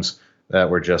poems that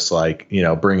were just like,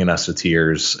 bringing us to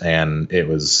tears. And it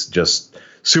was just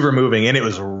super moving. And it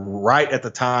was right at the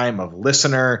time of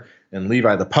Listener and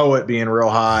Levi the Poet being real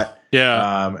hot.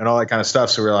 Yeah. And all that kind of stuff.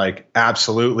 So we're like,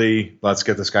 absolutely, let's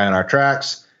get this guy on our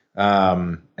tracks.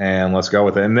 And let's go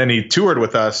with it. And then he toured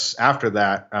with us after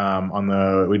that.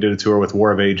 We did a tour with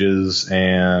War of Ages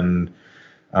and,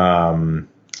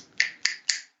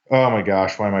 oh my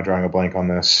gosh, why am I drawing a blank on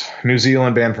this? New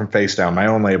Zealand band from Facedown, my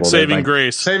own label. Saving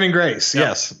Grace. Saving Grace, yep.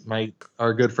 Yes.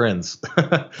 Our good friends.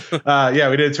 Yeah,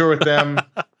 we did a tour with them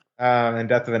in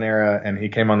Death of an Era, and he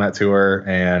came on that tour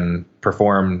and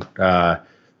performed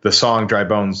the song Dry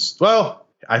Bones. Well,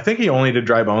 I think he only did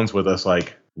Dry Bones with us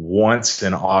like once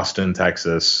in Austin,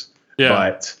 Texas. Yeah.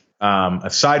 But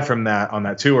aside from that, on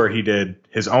that tour, he did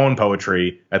his own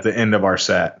poetry at the end of our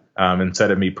set. Instead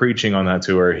of me preaching on that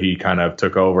tour, he kind of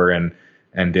took over and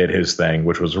did his thing,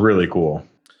 which was really cool.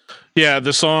 Yeah,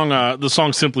 the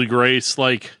song Simply Grace,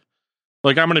 like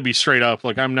I'm going to be straight up.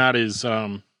 Like, I'm not as,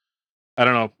 I'm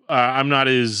not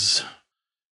as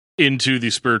into the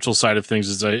spiritual side of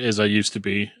things as I used to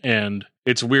be. And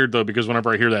it's weird though, because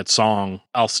whenever I hear that song,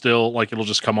 I'll still like, it'll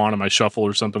just come on in my shuffle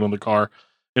or something in the car,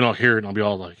 and I'll hear it and I'll be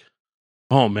all like,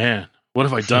 oh man, what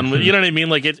have I done with, you know what I mean?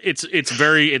 Like it's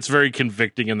very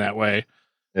convicting in that way.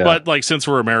 Yeah. But like, since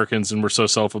we're Americans and we're so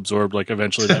self-absorbed, like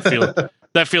eventually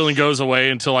that feeling goes away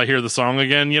until I hear the song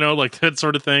again, like that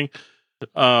sort of thing.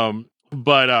 Yeah,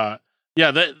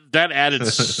 that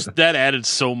added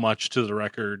so much to the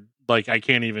record. Like, I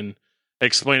can't even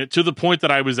explain it, to the point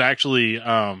that I was actually,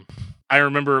 I I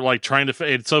remember like trying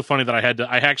to. It's so funny that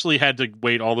I actually had to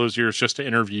wait all those years just to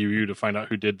interview you to find out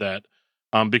who did that.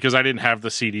 Because I didn't have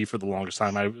the CD for the longest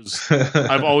time.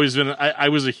 I've always been. I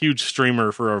was a huge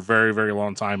streamer for a very, very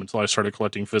long time until I started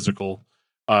collecting physical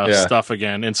stuff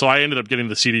again, and so I ended up getting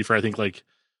the CD for I think like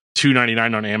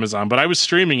 $2.99 on Amazon. But I was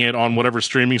streaming it on whatever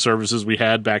streaming services we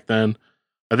had back then.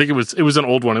 I think it was an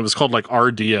old one. It was called like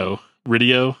Ridio.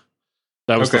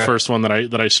 That was the first one that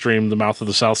I streamed the Mouth of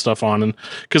the South stuff on, and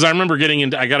because I remember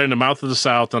I got into Mouth of the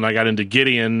South, and I got into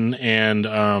Gideon,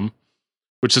 and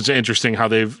which is interesting how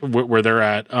where they're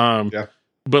at.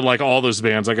 But like all those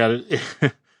bands, I got it,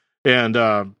 and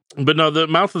but no, the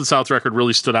Mouth of the South record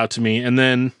really stood out to me, and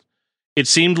then it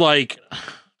seemed like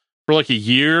for like a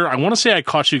year, I want to say I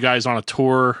caught you guys on a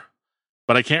tour,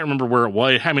 but I can't remember where it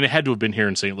was. I mean, it had to have been here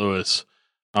in St. Louis.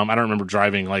 I don't remember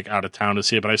driving like out of town to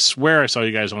see it, but I swear I saw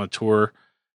you guys on a tour.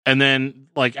 And then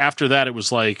like after that, it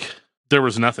was like there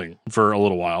was nothing for a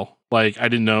little while. Like I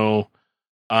didn't know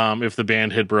if the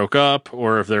band had broke up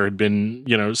or if there had been,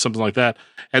 something like that.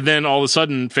 And then all of a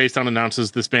sudden, Facedown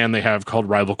announces this band they have called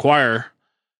Rival Choir.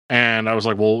 And I was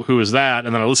like, well, who is that?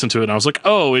 And then I listened to it and I was like,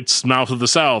 oh, it's Mouth of the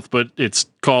South, but it's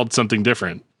called something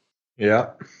different. Yeah.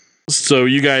 So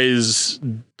you guys,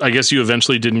 I guess you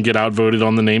eventually didn't get outvoted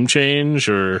on the name change,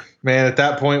 or? Man, at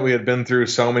that point we had been through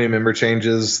so many member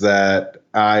changes that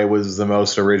I was the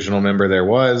most original member there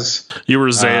was. You were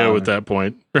Zao at that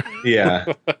point.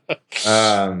 Yeah.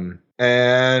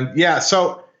 And yeah,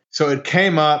 so it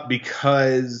came up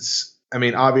because, I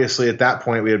mean, obviously at that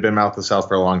point we had been Mouth of the South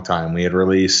for a long time. We had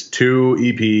released 2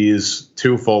 EPs,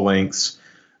 2 full lengths,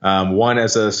 one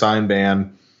as a signed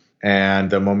band. And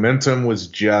the momentum was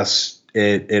just,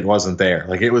 it wasn't there.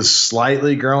 Like it was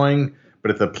slightly growing,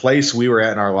 but at the place we were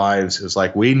at in our lives, it was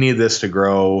like, we need this to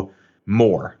grow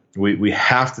more. We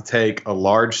have to take a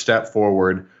large step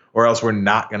forward or else we're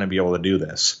not going to be able to do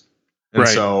this. And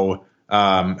so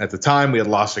at the time we had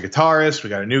lost a guitarist. We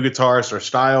got a new guitarist. Our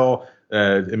style,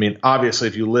 I mean, obviously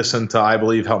if you listen to I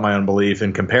Believe, Help My Unbelief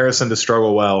in comparison to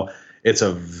Struggle Well, it's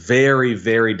a very,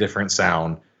 very different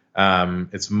sound.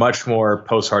 It's much more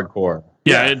post-hardcore.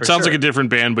 Yeah, it sounds like a different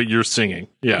band, but you're singing.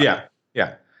 Yeah.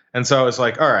 And so it's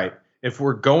like, all right, if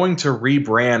we're going to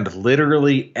rebrand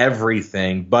literally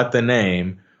everything but the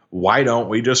name, why don't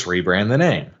we just rebrand the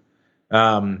name?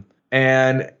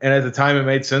 And at the time it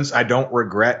made sense. I don't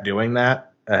regret doing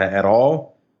that at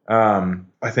all.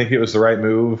 I think it was the right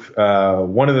move.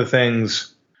 One of the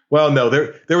things, well, no,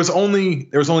 there was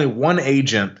only one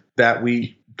agent that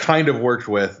we kind of worked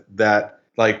with that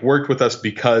worked with us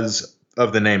because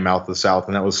of the name Mouth of the South,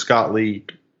 and that was Scott Lee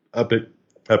up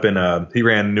in he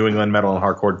ran New England Metal and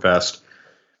Hardcore Fest,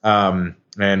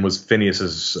 and was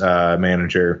Phineas's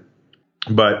manager.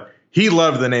 But he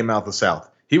loved the name Mouth of the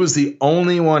South. He was the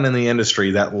only one in the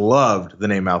industry that loved the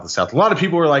name Mouth of the South. A lot of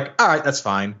people were like, all right, that's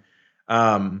fine.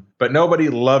 But nobody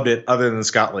loved it other than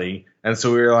Scott Lee. And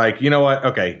so we were like, you know what?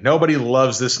 Okay, nobody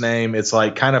loves this name. It's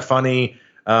like kind of funny.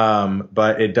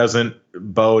 But it doesn't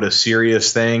bode a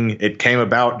serious thing. It came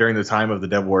about during the time of The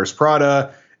Devil Wears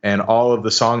Prada, and all of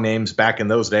the song names back in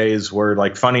those days were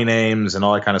like funny names and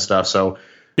all that kind of stuff. So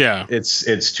yeah,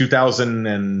 it's 2000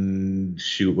 and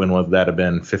shoot, when would that have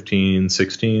been? 15,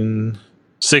 16?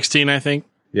 16, I think.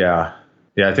 Yeah.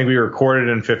 Yeah, I think we recorded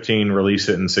in 15, released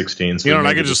it in 16. So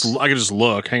I could just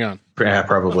look. Hang on. Yeah,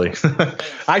 probably.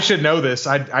 I should know this.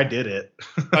 I did it.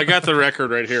 I got the record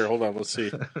right here. Hold on, let's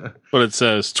see what it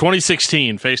says.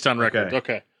 2016 Facedown record.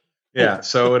 Okay. Yeah,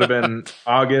 so it would have been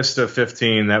August of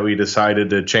 15 that we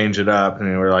decided to change it up, and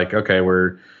we were like, okay,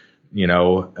 we're 8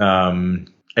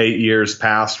 years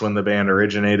past when the band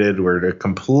originated. We're a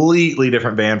completely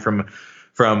different band from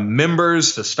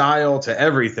members to style to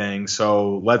everything.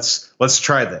 So let's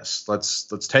try this. Let's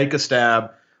take a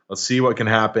stab. Let's see what can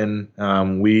happen.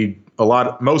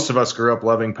 Most of us grew up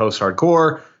loving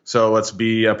post-hardcore. So let's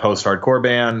be a post-hardcore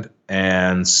band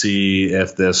and see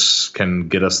if this can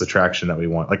get us the traction that we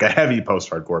want. Like a heavy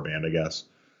post-hardcore band, I guess.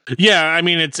 Yeah. I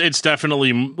mean, it's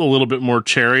definitely a little bit more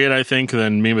Chariot, I think,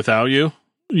 than Me Without You,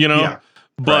 Yeah,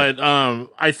 but right.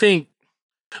 I think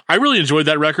I really enjoyed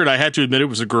that record. I had to admit it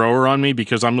was a grower on me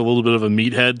because I'm a little bit of a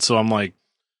meathead. So I'm like,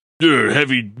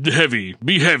 heavy,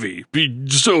 be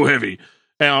so heavy.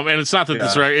 And it's not that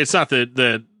this right. It's not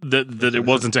that it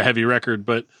wasn't a heavy record,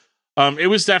 but it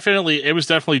was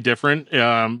definitely different.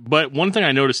 But one thing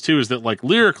I noticed too is that like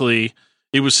lyrically,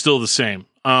 it was still the same.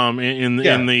 In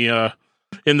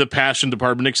the passion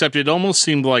department, except it almost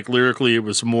seemed like lyrically it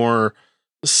was more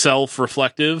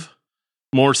self-reflective.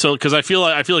 More so because I feel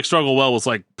like Struggle Well was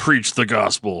like preach the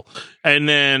gospel, and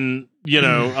then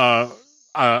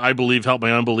I Believe, Help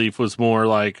My Unbelief was more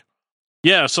like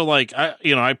Yeah, so like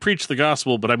I preach the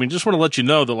gospel, but I mean, just want to let you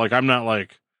know that like I'm not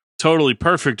like totally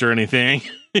perfect or anything,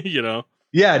 you know.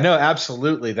 Yeah, no,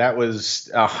 absolutely. That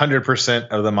was 100%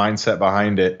 of the mindset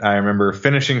behind it. I remember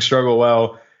finishing Struggle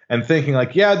Well and thinking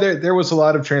like, yeah, there was a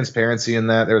lot of transparency in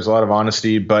that. There was a lot of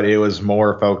honesty, but it was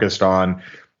more focused on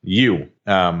you.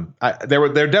 There were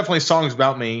definitely songs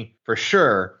about me for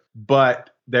sure, but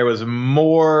there was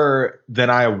more than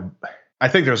I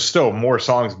think there's still more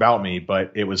songs about me,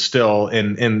 but it was still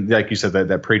in like you said,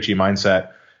 that preachy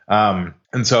mindset.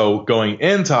 And so going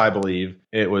into I Believe,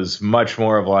 it was much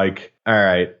more of like, all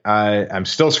right, I'm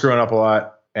still screwing up a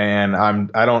lot, and I'm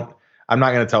not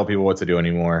going to tell people what to do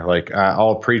anymore. Like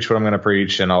I'll preach what I'm going to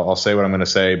preach, and I'll say what I'm going to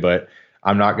say, but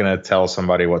I'm not going to tell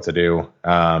somebody what to do,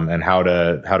 and how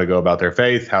to go about their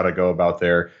faith, how to go about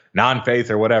their non-faith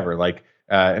or whatever. Like,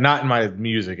 not in my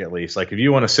music, at least. Like if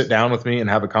you want to sit down with me and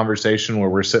have a conversation where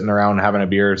we're sitting around having a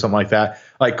beer or something like that,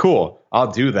 like cool,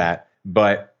 I'll do that.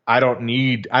 But I don't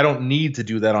need to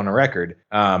do that on a record.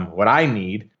 What I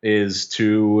need is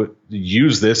to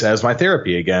use this as my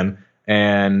therapy again,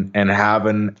 and have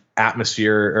an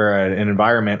atmosphere or an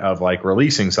environment of like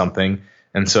releasing something.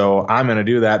 And so I'm going to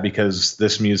do that because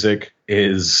this music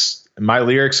is, my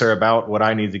lyrics are about what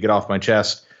I need to get off my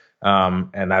chest.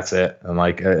 And that's it. And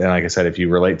like I said, if you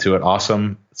relate to it,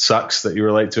 awesome. It sucks that you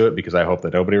relate to it because I hope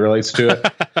that nobody relates to it,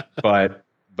 but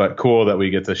cool that we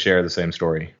get to share the same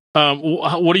story.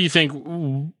 What do you think?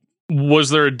 Was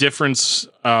there a difference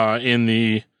in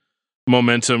the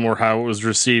momentum or how it was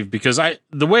received? Because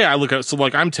the way I look at it, so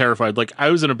like I'm terrified. Like I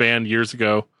was in a band years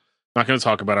ago. Not going to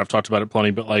talk about it. I've talked about it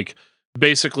plenty, but like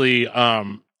basically,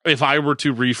 if I were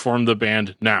to reform the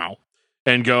band now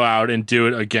and go out and do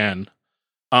it again,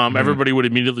 everybody would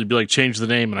immediately be like, change the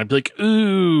name. And I'd be like,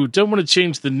 ooh, don't want to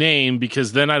change the name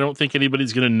because then I don't think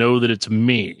anybody's going to know that it's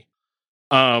me.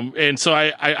 And so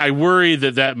I worry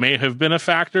that may have been a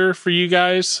factor for you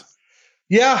guys.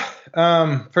 Yeah,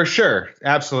 for sure.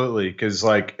 Absolutely. Cause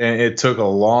like it took a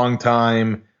long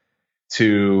time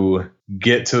to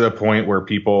get to the point where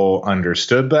people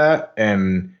understood that.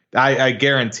 And I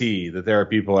guarantee that there are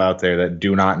people out there that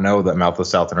do not know that Mouth of the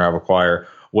South and Rival Choir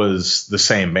was the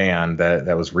same band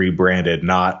that was rebranded,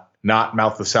 not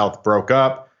Mouth of the South broke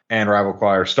up and Rival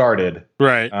Choir started.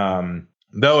 Right.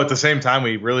 Though at the same time,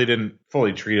 we really didn't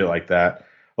fully treat it like that.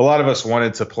 A lot of us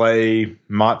wanted to play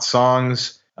Mott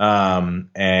songs, and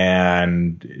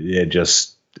it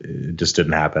just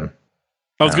didn't happen.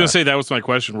 I was going to say, that was my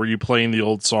question. Were you playing the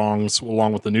old songs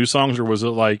along with the new songs, or was it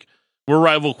like, we're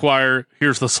Rival Choir,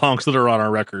 here's the songs that are on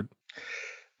our record?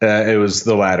 It was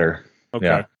the latter. Okay.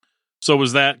 Yeah. So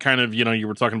was that kind of, you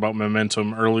were talking about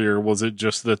momentum earlier. Was it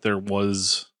just that there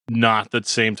was not the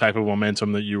same type of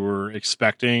momentum that you were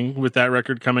expecting with that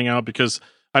record coming out? Because,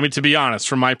 I mean, to be honest,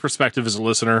 from my perspective as a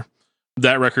listener,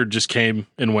 that record just came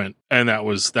and went, and that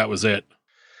was it.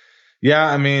 Yeah,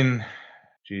 I mean,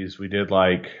 geez, we did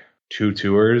like 2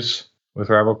 tours with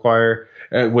Rival Choir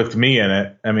with me in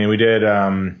it. I mean, we did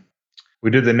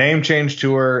the name change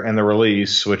tour and the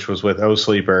release, which was with Oh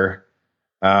Sleeper,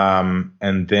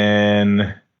 and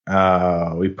then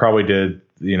we probably did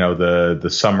the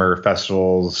summer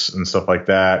festivals and stuff like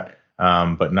that,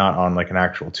 but not on like an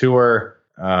actual tour.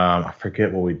 I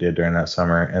forget what we did during that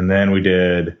summer. And then we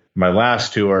did my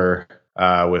last tour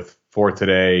with For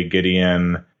Today,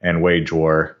 Gideon, and Wage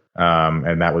War.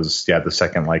 And that was the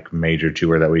second like major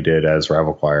tour that we did as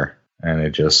Rival Choir. And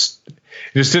it just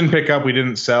didn't pick up. We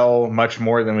didn't sell much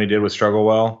more than we did with Struggle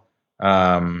Well.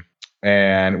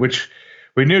 And which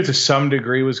we knew to some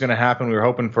degree was going to happen. We were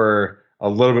hoping for a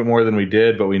little bit more than we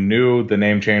did, but we knew the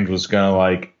name change was going to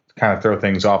like kind of throw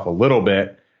things off a little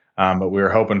bit. But we were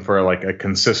hoping for like a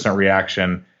consistent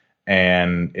reaction,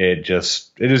 and it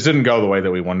just didn't go the way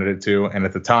that we wanted it to. And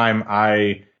at the time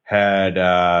I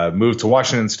had moved to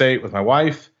Washington State with my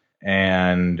wife,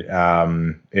 and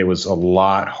it was a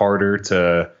lot harder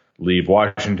to leave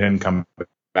Washington, come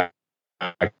back,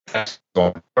 and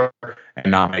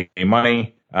not make any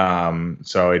money.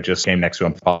 So it just came next to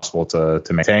impossible to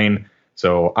maintain.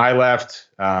 So I left.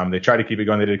 They tried to keep it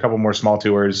going. They did a couple more small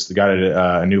tours. They got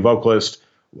a new vocalist,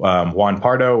 Juan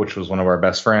Pardo, which was one of our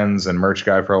best friends and merch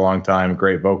guy for a long time.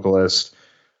 Great vocalist.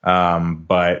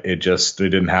 But they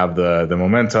didn't have the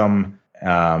momentum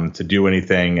to do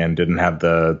anything, and didn't have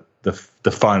the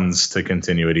funds to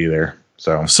continue it either.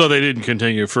 So they didn't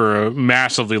continue for a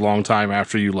massively long time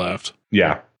after you left.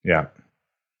 Yeah.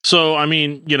 So, I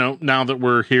mean, now that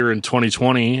we're here in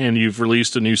 2020 and you've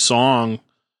released a new song,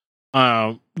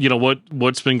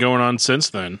 what's been going on since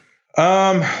then?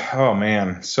 Oh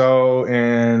man. So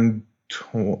when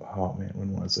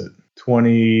was it?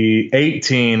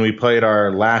 2018, we played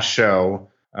our last show,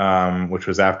 which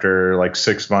was after like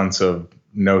 6 months of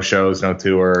no shows, no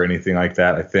tour or anything like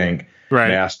that, I think. Right.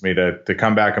 They asked me to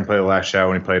come back and play the last show,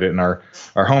 and we played it in our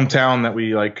hometown that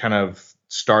we like kind of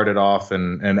started off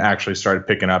and actually started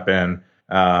picking up in.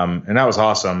 And that was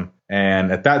awesome.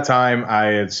 And at that time, I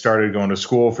had started going to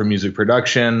school for music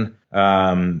production,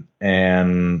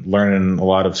 and learning a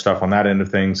lot of stuff on that end of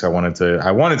things. I wanted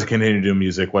to continue to do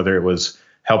music, whether it was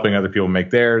helping other people make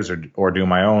theirs or do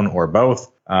my own or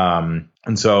both. And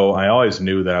so I always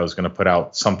knew that I was going to put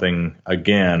out something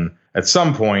again at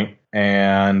some point.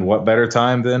 And what better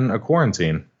time than a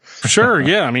quarantine? Sure.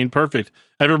 Yeah. I mean, perfect.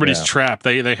 Everybody's Yeah. trapped.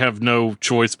 They have no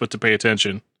choice but to pay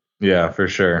attention. Yeah, for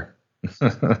sure.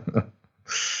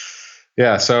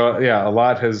 Yeah. So yeah, a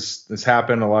lot has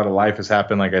happened. A lot of life has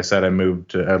happened. Like I said, I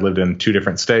lived in 2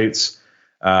 different states,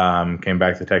 came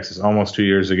back to Texas almost 2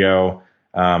 years ago.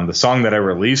 The song that I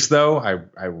released though, I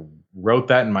wrote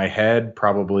that in my head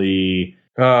probably,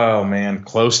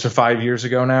 close to 5 years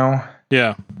ago now.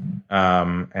 Yeah.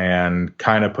 And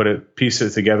kind of pieced it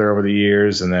together over the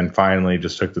years, and then finally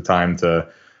just took the time to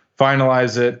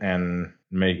finalize it and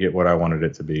make it what I wanted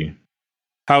it to be.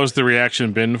 How has the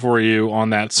reaction been for you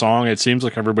on that song? It seems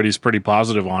like everybody's pretty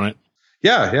positive on it.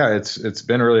 Yeah, it's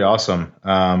been really awesome.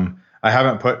 I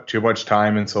haven't put too much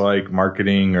time into like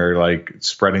marketing or like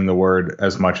spreading the word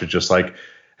as much as just like,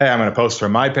 hey, I'm going to post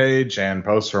from my page and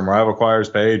post from Rival Choir's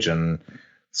page and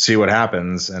see what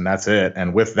happens, and that's it.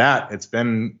 And with that, it's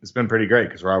been pretty great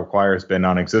because Rival Choir has been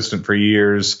non-existent for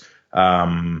years. I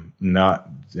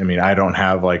don't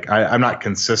have I'm not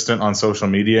consistent on social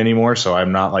media anymore, so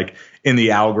I'm not like in the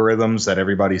algorithms that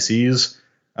everybody sees.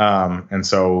 And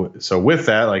so with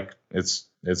that, like it's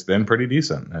been pretty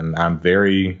decent, and I'm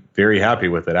very, very happy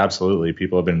with it. Absolutely.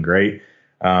 People have been great.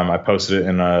 I posted it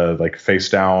in a like face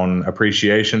down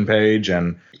appreciation page,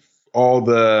 and all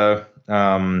the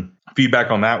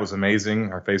feedback on that was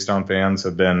amazing. Our face down fans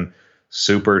have been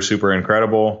super, super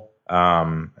incredible.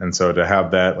 And so to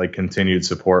have that like continued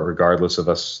support, regardless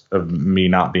of me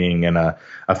not being in a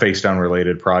face down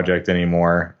related project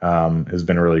anymore, has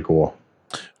been really cool.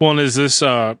 Well, and is this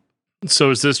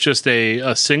just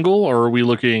a single, or are we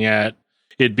looking at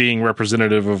it being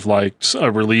representative of like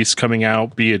a release coming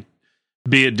out, be it,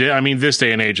 this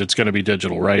day and age, it's going to be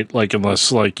digital, right? Like,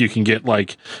 unless like you can get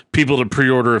like people to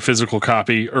pre-order a physical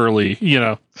copy early,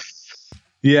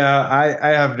 Yeah, I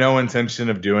have no intention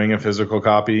of doing a physical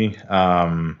copy.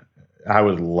 I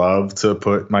would love to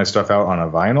put my stuff out on a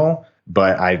vinyl,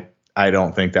 but I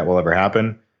don't think that will ever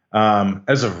happen.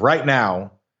 As of right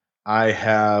now, I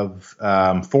have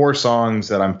 4 songs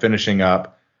that I'm finishing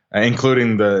up,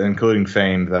 including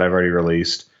Feigned that I've already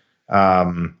released.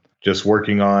 Just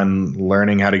working on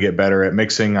learning how to get better at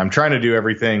mixing. I'm trying to do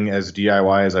everything as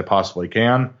DIY as I possibly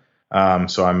can.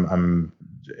 So I'm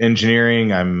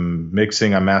engineering, I'm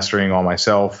mixing, I'm mastering all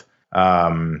myself.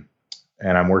 And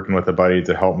I'm working with a buddy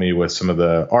to help me with some of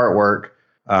the artwork.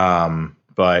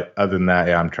 But other than that,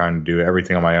 yeah, I'm trying to do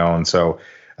everything on my own. So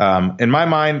in my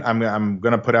mind, I'm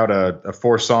going to put out a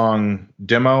 4-song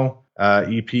demo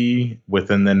EP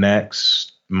within the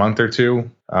next month or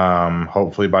 2.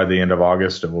 Hopefully by the end of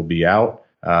August, it will be out.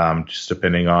 Just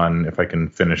depending on if I can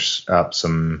finish up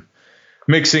some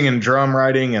mixing and drum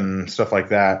writing and stuff like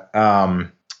that.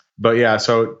 But yeah,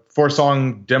 so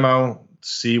 4-song demo,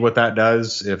 see what that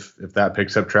does. If that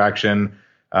picks up traction.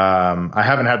 I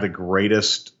haven't had the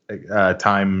greatest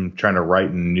time trying to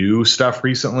write new stuff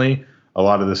recently. A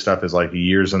lot of this stuff is like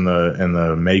years in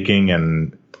the making,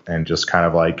 and just kind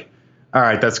of like, all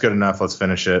right, that's good enough. Let's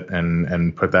finish it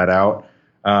and put that out.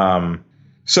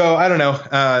 So I don't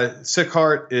know. Sick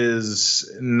Heart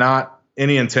is not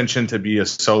any intention to be a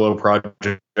solo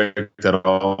project at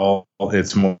all.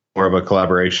 It's more of a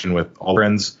collaboration with all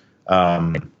friends.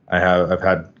 I've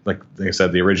had, like I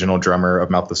said, the original drummer of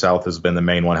Mouth of the South has been the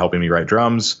main one helping me write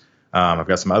drums. I've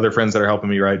got some other friends that are helping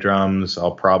me write drums.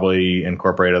 I'll probably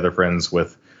incorporate other friends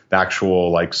with the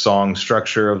actual like song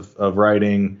structure of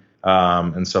writing,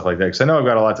 and stuff like that. Cause I know I've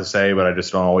got a lot to say, but I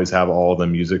just don't always have all the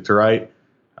music to write.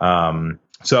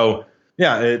 So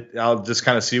yeah, I'll just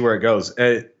kind of see where it goes.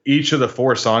 Each of the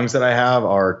 4 songs that I have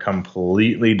are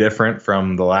completely different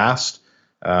from the last.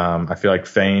 I feel like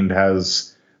Feigned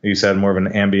has, like you said, more of an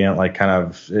ambient, like kind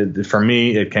of, for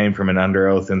me, it came from an Under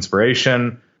Oath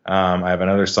inspiration. I have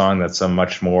another song that's a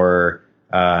much more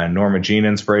Norma Jean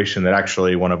inspiration that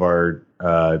actually one of our,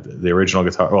 the original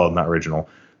guitar, well, not original,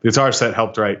 the guitarist that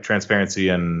helped write Transparency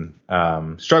and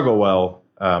Struggle Well,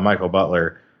 Michael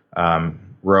Butler,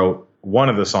 wrote one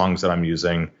of the songs that I'm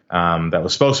using that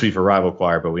was supposed to be for Rival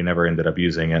Choir, but we never ended up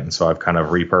using it. And so I've kind of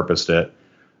repurposed it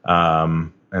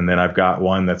And then I've got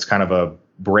one that's kind of a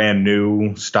brand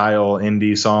new style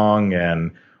indie song,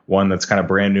 and one that's kind of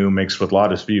brand new mixed with La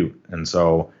Dispute. And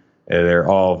so they're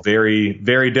all very,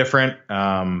 very different,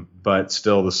 but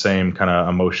still the same kind of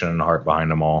emotion and heart behind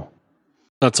them all.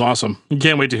 That's awesome.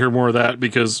 Can't wait to hear more of that,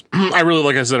 because I really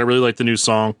like the new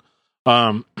song.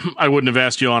 I wouldn't have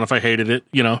asked you on if I hated it,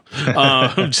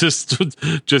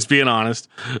 just being honest.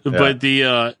 Yeah. But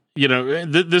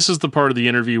this is the part of the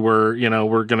interview where,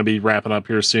 we're going to be wrapping up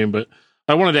here soon, but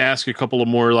I wanted to ask a couple of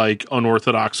more like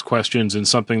unorthodox questions, and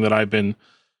something that I've been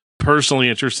personally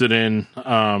interested in,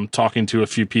 talking to a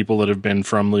few people that have been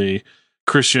from the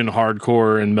Christian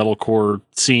hardcore and metalcore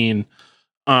scene.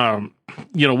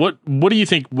 What do you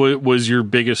think was your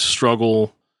biggest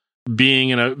struggle being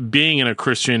in a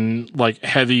Christian like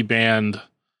heavy band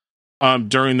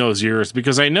during those years?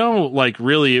 Because I know like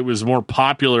really it was more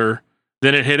popular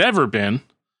than it had ever been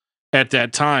at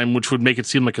that time, which would make it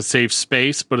seem like a safe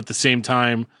space, but at the same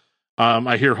time,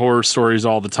 I hear horror stories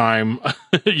all the time,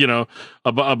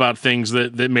 about things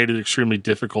that made it extremely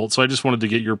difficult. So I just wanted to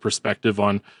get your perspective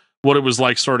on what it was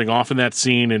like starting off in that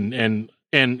scene, and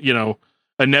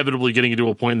inevitably getting into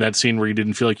a point in that scene where you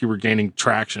didn't feel like you were gaining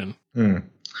traction.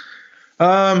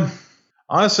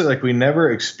 Honestly, like we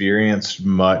never experienced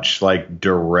much like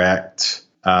direct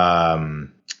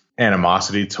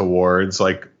animosity towards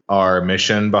like our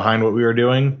mission behind what we were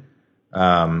doing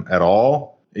at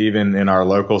all. Even in our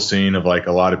local scene of like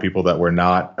a lot of people that were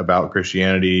not about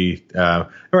Christianity, they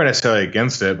weren't necessarily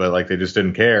against it, but like they just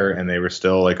didn't care, and they were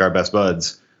still like our best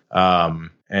buds.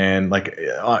 And like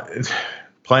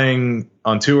playing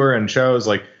on tour and shows,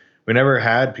 like we never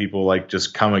had people like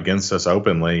just come against us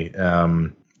openly.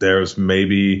 There was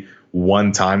maybe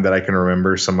one time that I can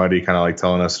remember somebody kind of like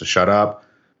telling us to shut up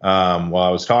while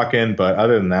I was talking, but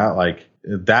other than that, like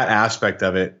that aspect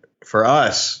of it for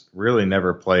us really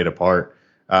never played a part.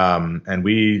 And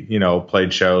we,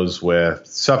 played shows with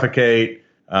Suffocate,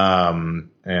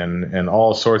 and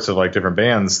all sorts of like different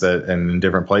bands and in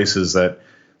different places that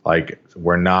like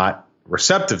were not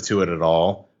receptive to it at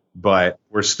all, but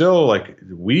we're still like,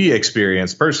 we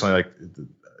experienced personally, like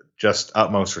just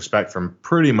utmost respect from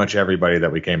pretty much everybody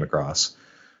that we came across.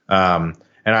 And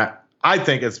I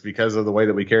think it's because of the way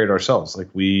that we carried ourselves. Like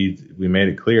we made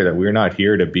it clear that we're not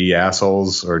here to be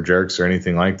assholes or jerks or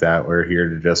anything like that. We're here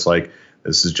to just like,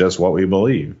 this is just what we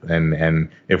believe. And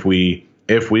if we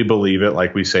believe it,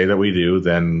 like we say that we do,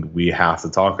 then we have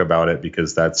to talk about it,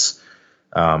 because that's,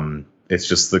 it's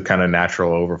just the kind of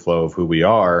natural overflow of who we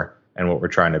are and what we're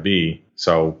trying to be.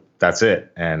 So that's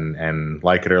it. And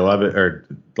like it or love it, or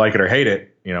like it or hate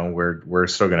it, we're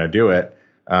still going to do it.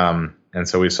 And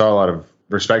so we saw a lot of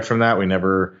respect from that. We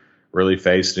never really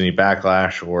faced any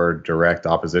backlash or direct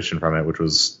opposition from it, which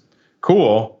was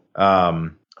cool.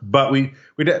 But we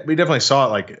definitely saw it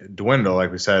like dwindle.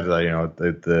 Like we said,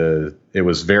 it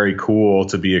was very cool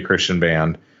to be a Christian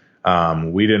band.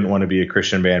 We didn't want to be a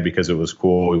Christian band because it was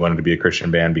cool. We wanted to be a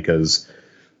Christian band because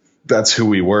that's who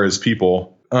we were as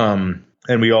people. And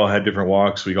we all had different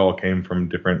walks. We all came from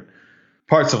different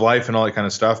parts of life and all that kind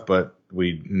of stuff, but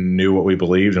we knew what we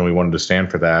believed and we wanted to stand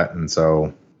for that. And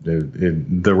so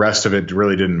the rest of it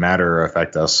really didn't matter or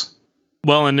affect us.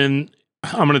 Well, and then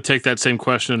I'm going to take that same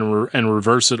question and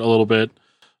reverse it a little bit.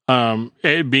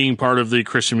 Being part of the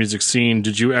Christian music scene,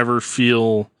 did you ever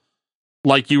feel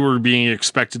like you were being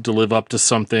expected to live up to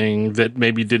something that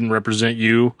maybe didn't represent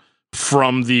you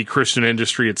from the Christian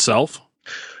industry itself?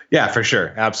 Yeah, for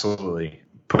sure. Absolutely.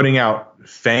 Putting out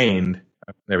Feigned.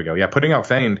 There we go. Yeah. Putting out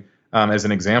Feigned as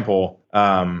an example.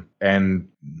 And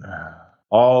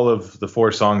all of the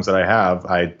 4 songs that I have,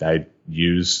 I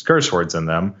use curse words in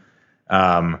them.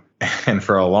 And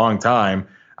for a long time,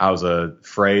 I was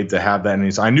afraid to have that.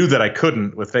 And I knew that I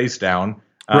couldn't with Face Down.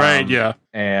 Right. Yeah.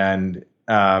 And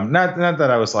not that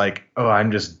I was like, oh,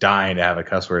 I'm just dying to have a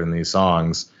cuss word in these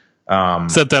songs.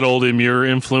 Is that old Emmure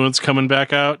influence coming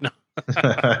back out?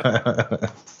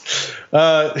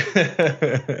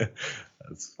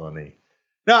 That's funny.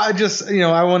 No, I just,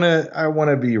 I want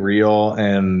to be real.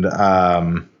 And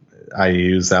I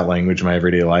use that language in my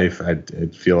everyday life. I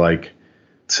feel like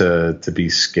to be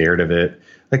scared of it.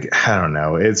 Like, I don't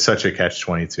know. It's such a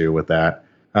catch-22 with that.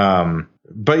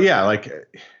 But yeah, like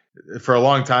for a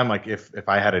long time, like if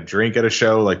I had a drink at a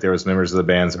show, like there was members of the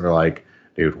bands that were like,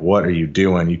 dude, what are you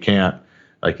doing? You can't,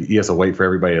 like, you have to wait for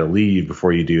everybody to leave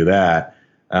before you do that.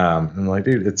 I'm like,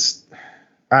 dude,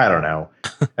 I don't know.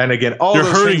 And again, all you're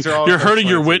those hurting, things are all you're hurting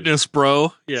your witness,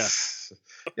 bro. Yeah.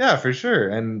 Yeah, for sure.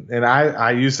 And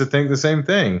I used to think the same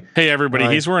thing. Hey, everybody,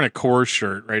 he's wearing a Coors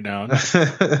shirt right now.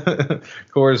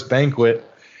 Coors Banquet.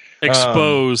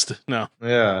 Exposed. No.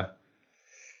 Yeah.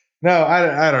 No,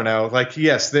 I don't know. Like,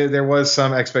 yes, there was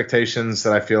some expectations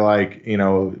that I feel like,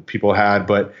 people had,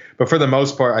 but for the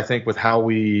most part, I think with how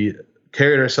we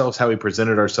carried ourselves, how we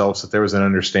presented ourselves, that there was an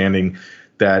understanding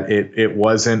that it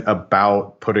wasn't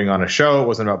about putting on a show. It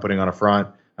wasn't about putting on a front.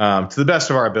 To the best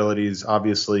of our abilities,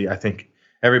 obviously, I think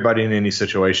everybody in any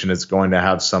situation is going to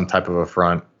have some type of a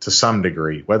front to some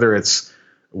degree, whether it's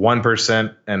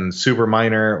 1% and super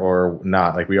minor or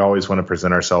not. Like, we always want to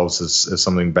present ourselves as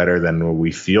something better than what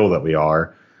we feel that we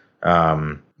are.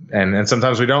 And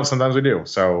sometimes we don't, sometimes we do.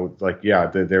 So, like, yeah,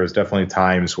 there was definitely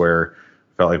times where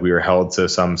I felt like we were held to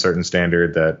some certain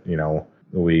standard that,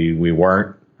 we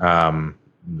weren't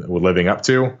living up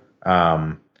to.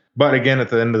 But again, at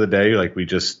the end of the day, like, we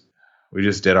just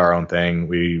did our own thing.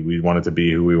 We wanted to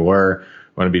be who we were,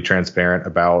 want to be transparent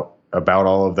about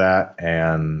all of that,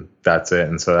 and that's it.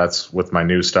 And so that's with my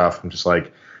new stuff. I'm just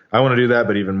like, I want to do that,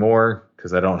 but even more,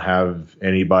 because I don't have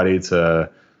anybody to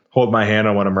hold my hand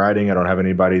on what I'm writing. I don't have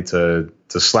anybody to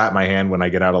slap my hand when I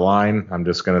get out of line. I'm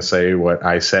just going to say what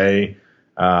I say,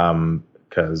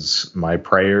 because my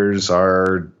prayers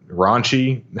are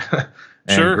raunchy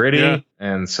and gritty. Yeah.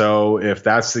 And so if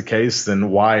that's the case,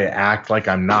 then why act like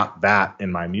I'm not that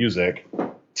in my music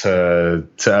to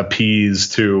appease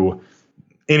to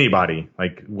anybody?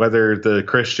 Like, whether the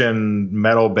Christian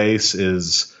metal base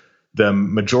is the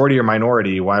majority or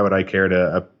minority, why would I care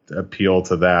to appeal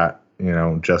to that,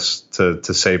 just to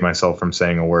save myself from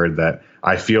saying a word that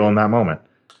I feel in that moment?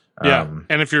 Yeah.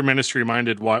 And if you're ministry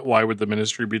minded, why would the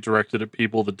ministry be directed at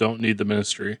people that don't need the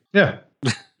ministry? Yeah.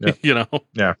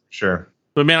 Yeah, sure.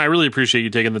 But man, I really appreciate you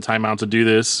taking the time out to do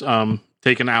this.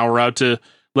 Take an hour out to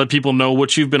let people know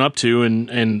what you've been up to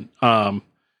and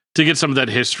to get some of that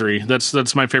history.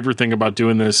 That's my favorite thing about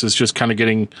doing this, is just kind of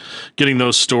getting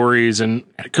those stories, and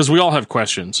because we all have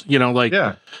questions,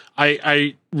 Yeah.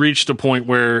 I reached a point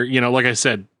where, like I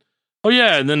said, oh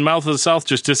yeah, and then Mouth of the South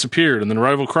just disappeared, and then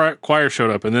Rival Choir showed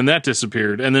up, and then that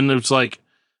disappeared, and then it was like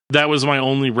that was my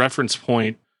only reference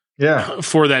point. Yeah,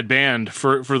 for that band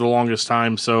for the longest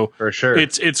time. So for sure,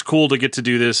 it's cool to get to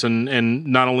do this, and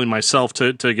not only myself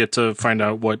to get to find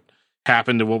out what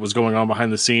happened and what was going on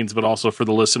behind the scenes, but also for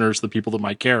the listeners, the people that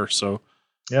might care. So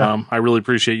yeah, I really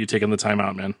appreciate you taking the time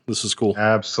out, man. This is cool.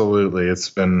 Absolutely, it's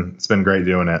been great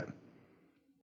doing it.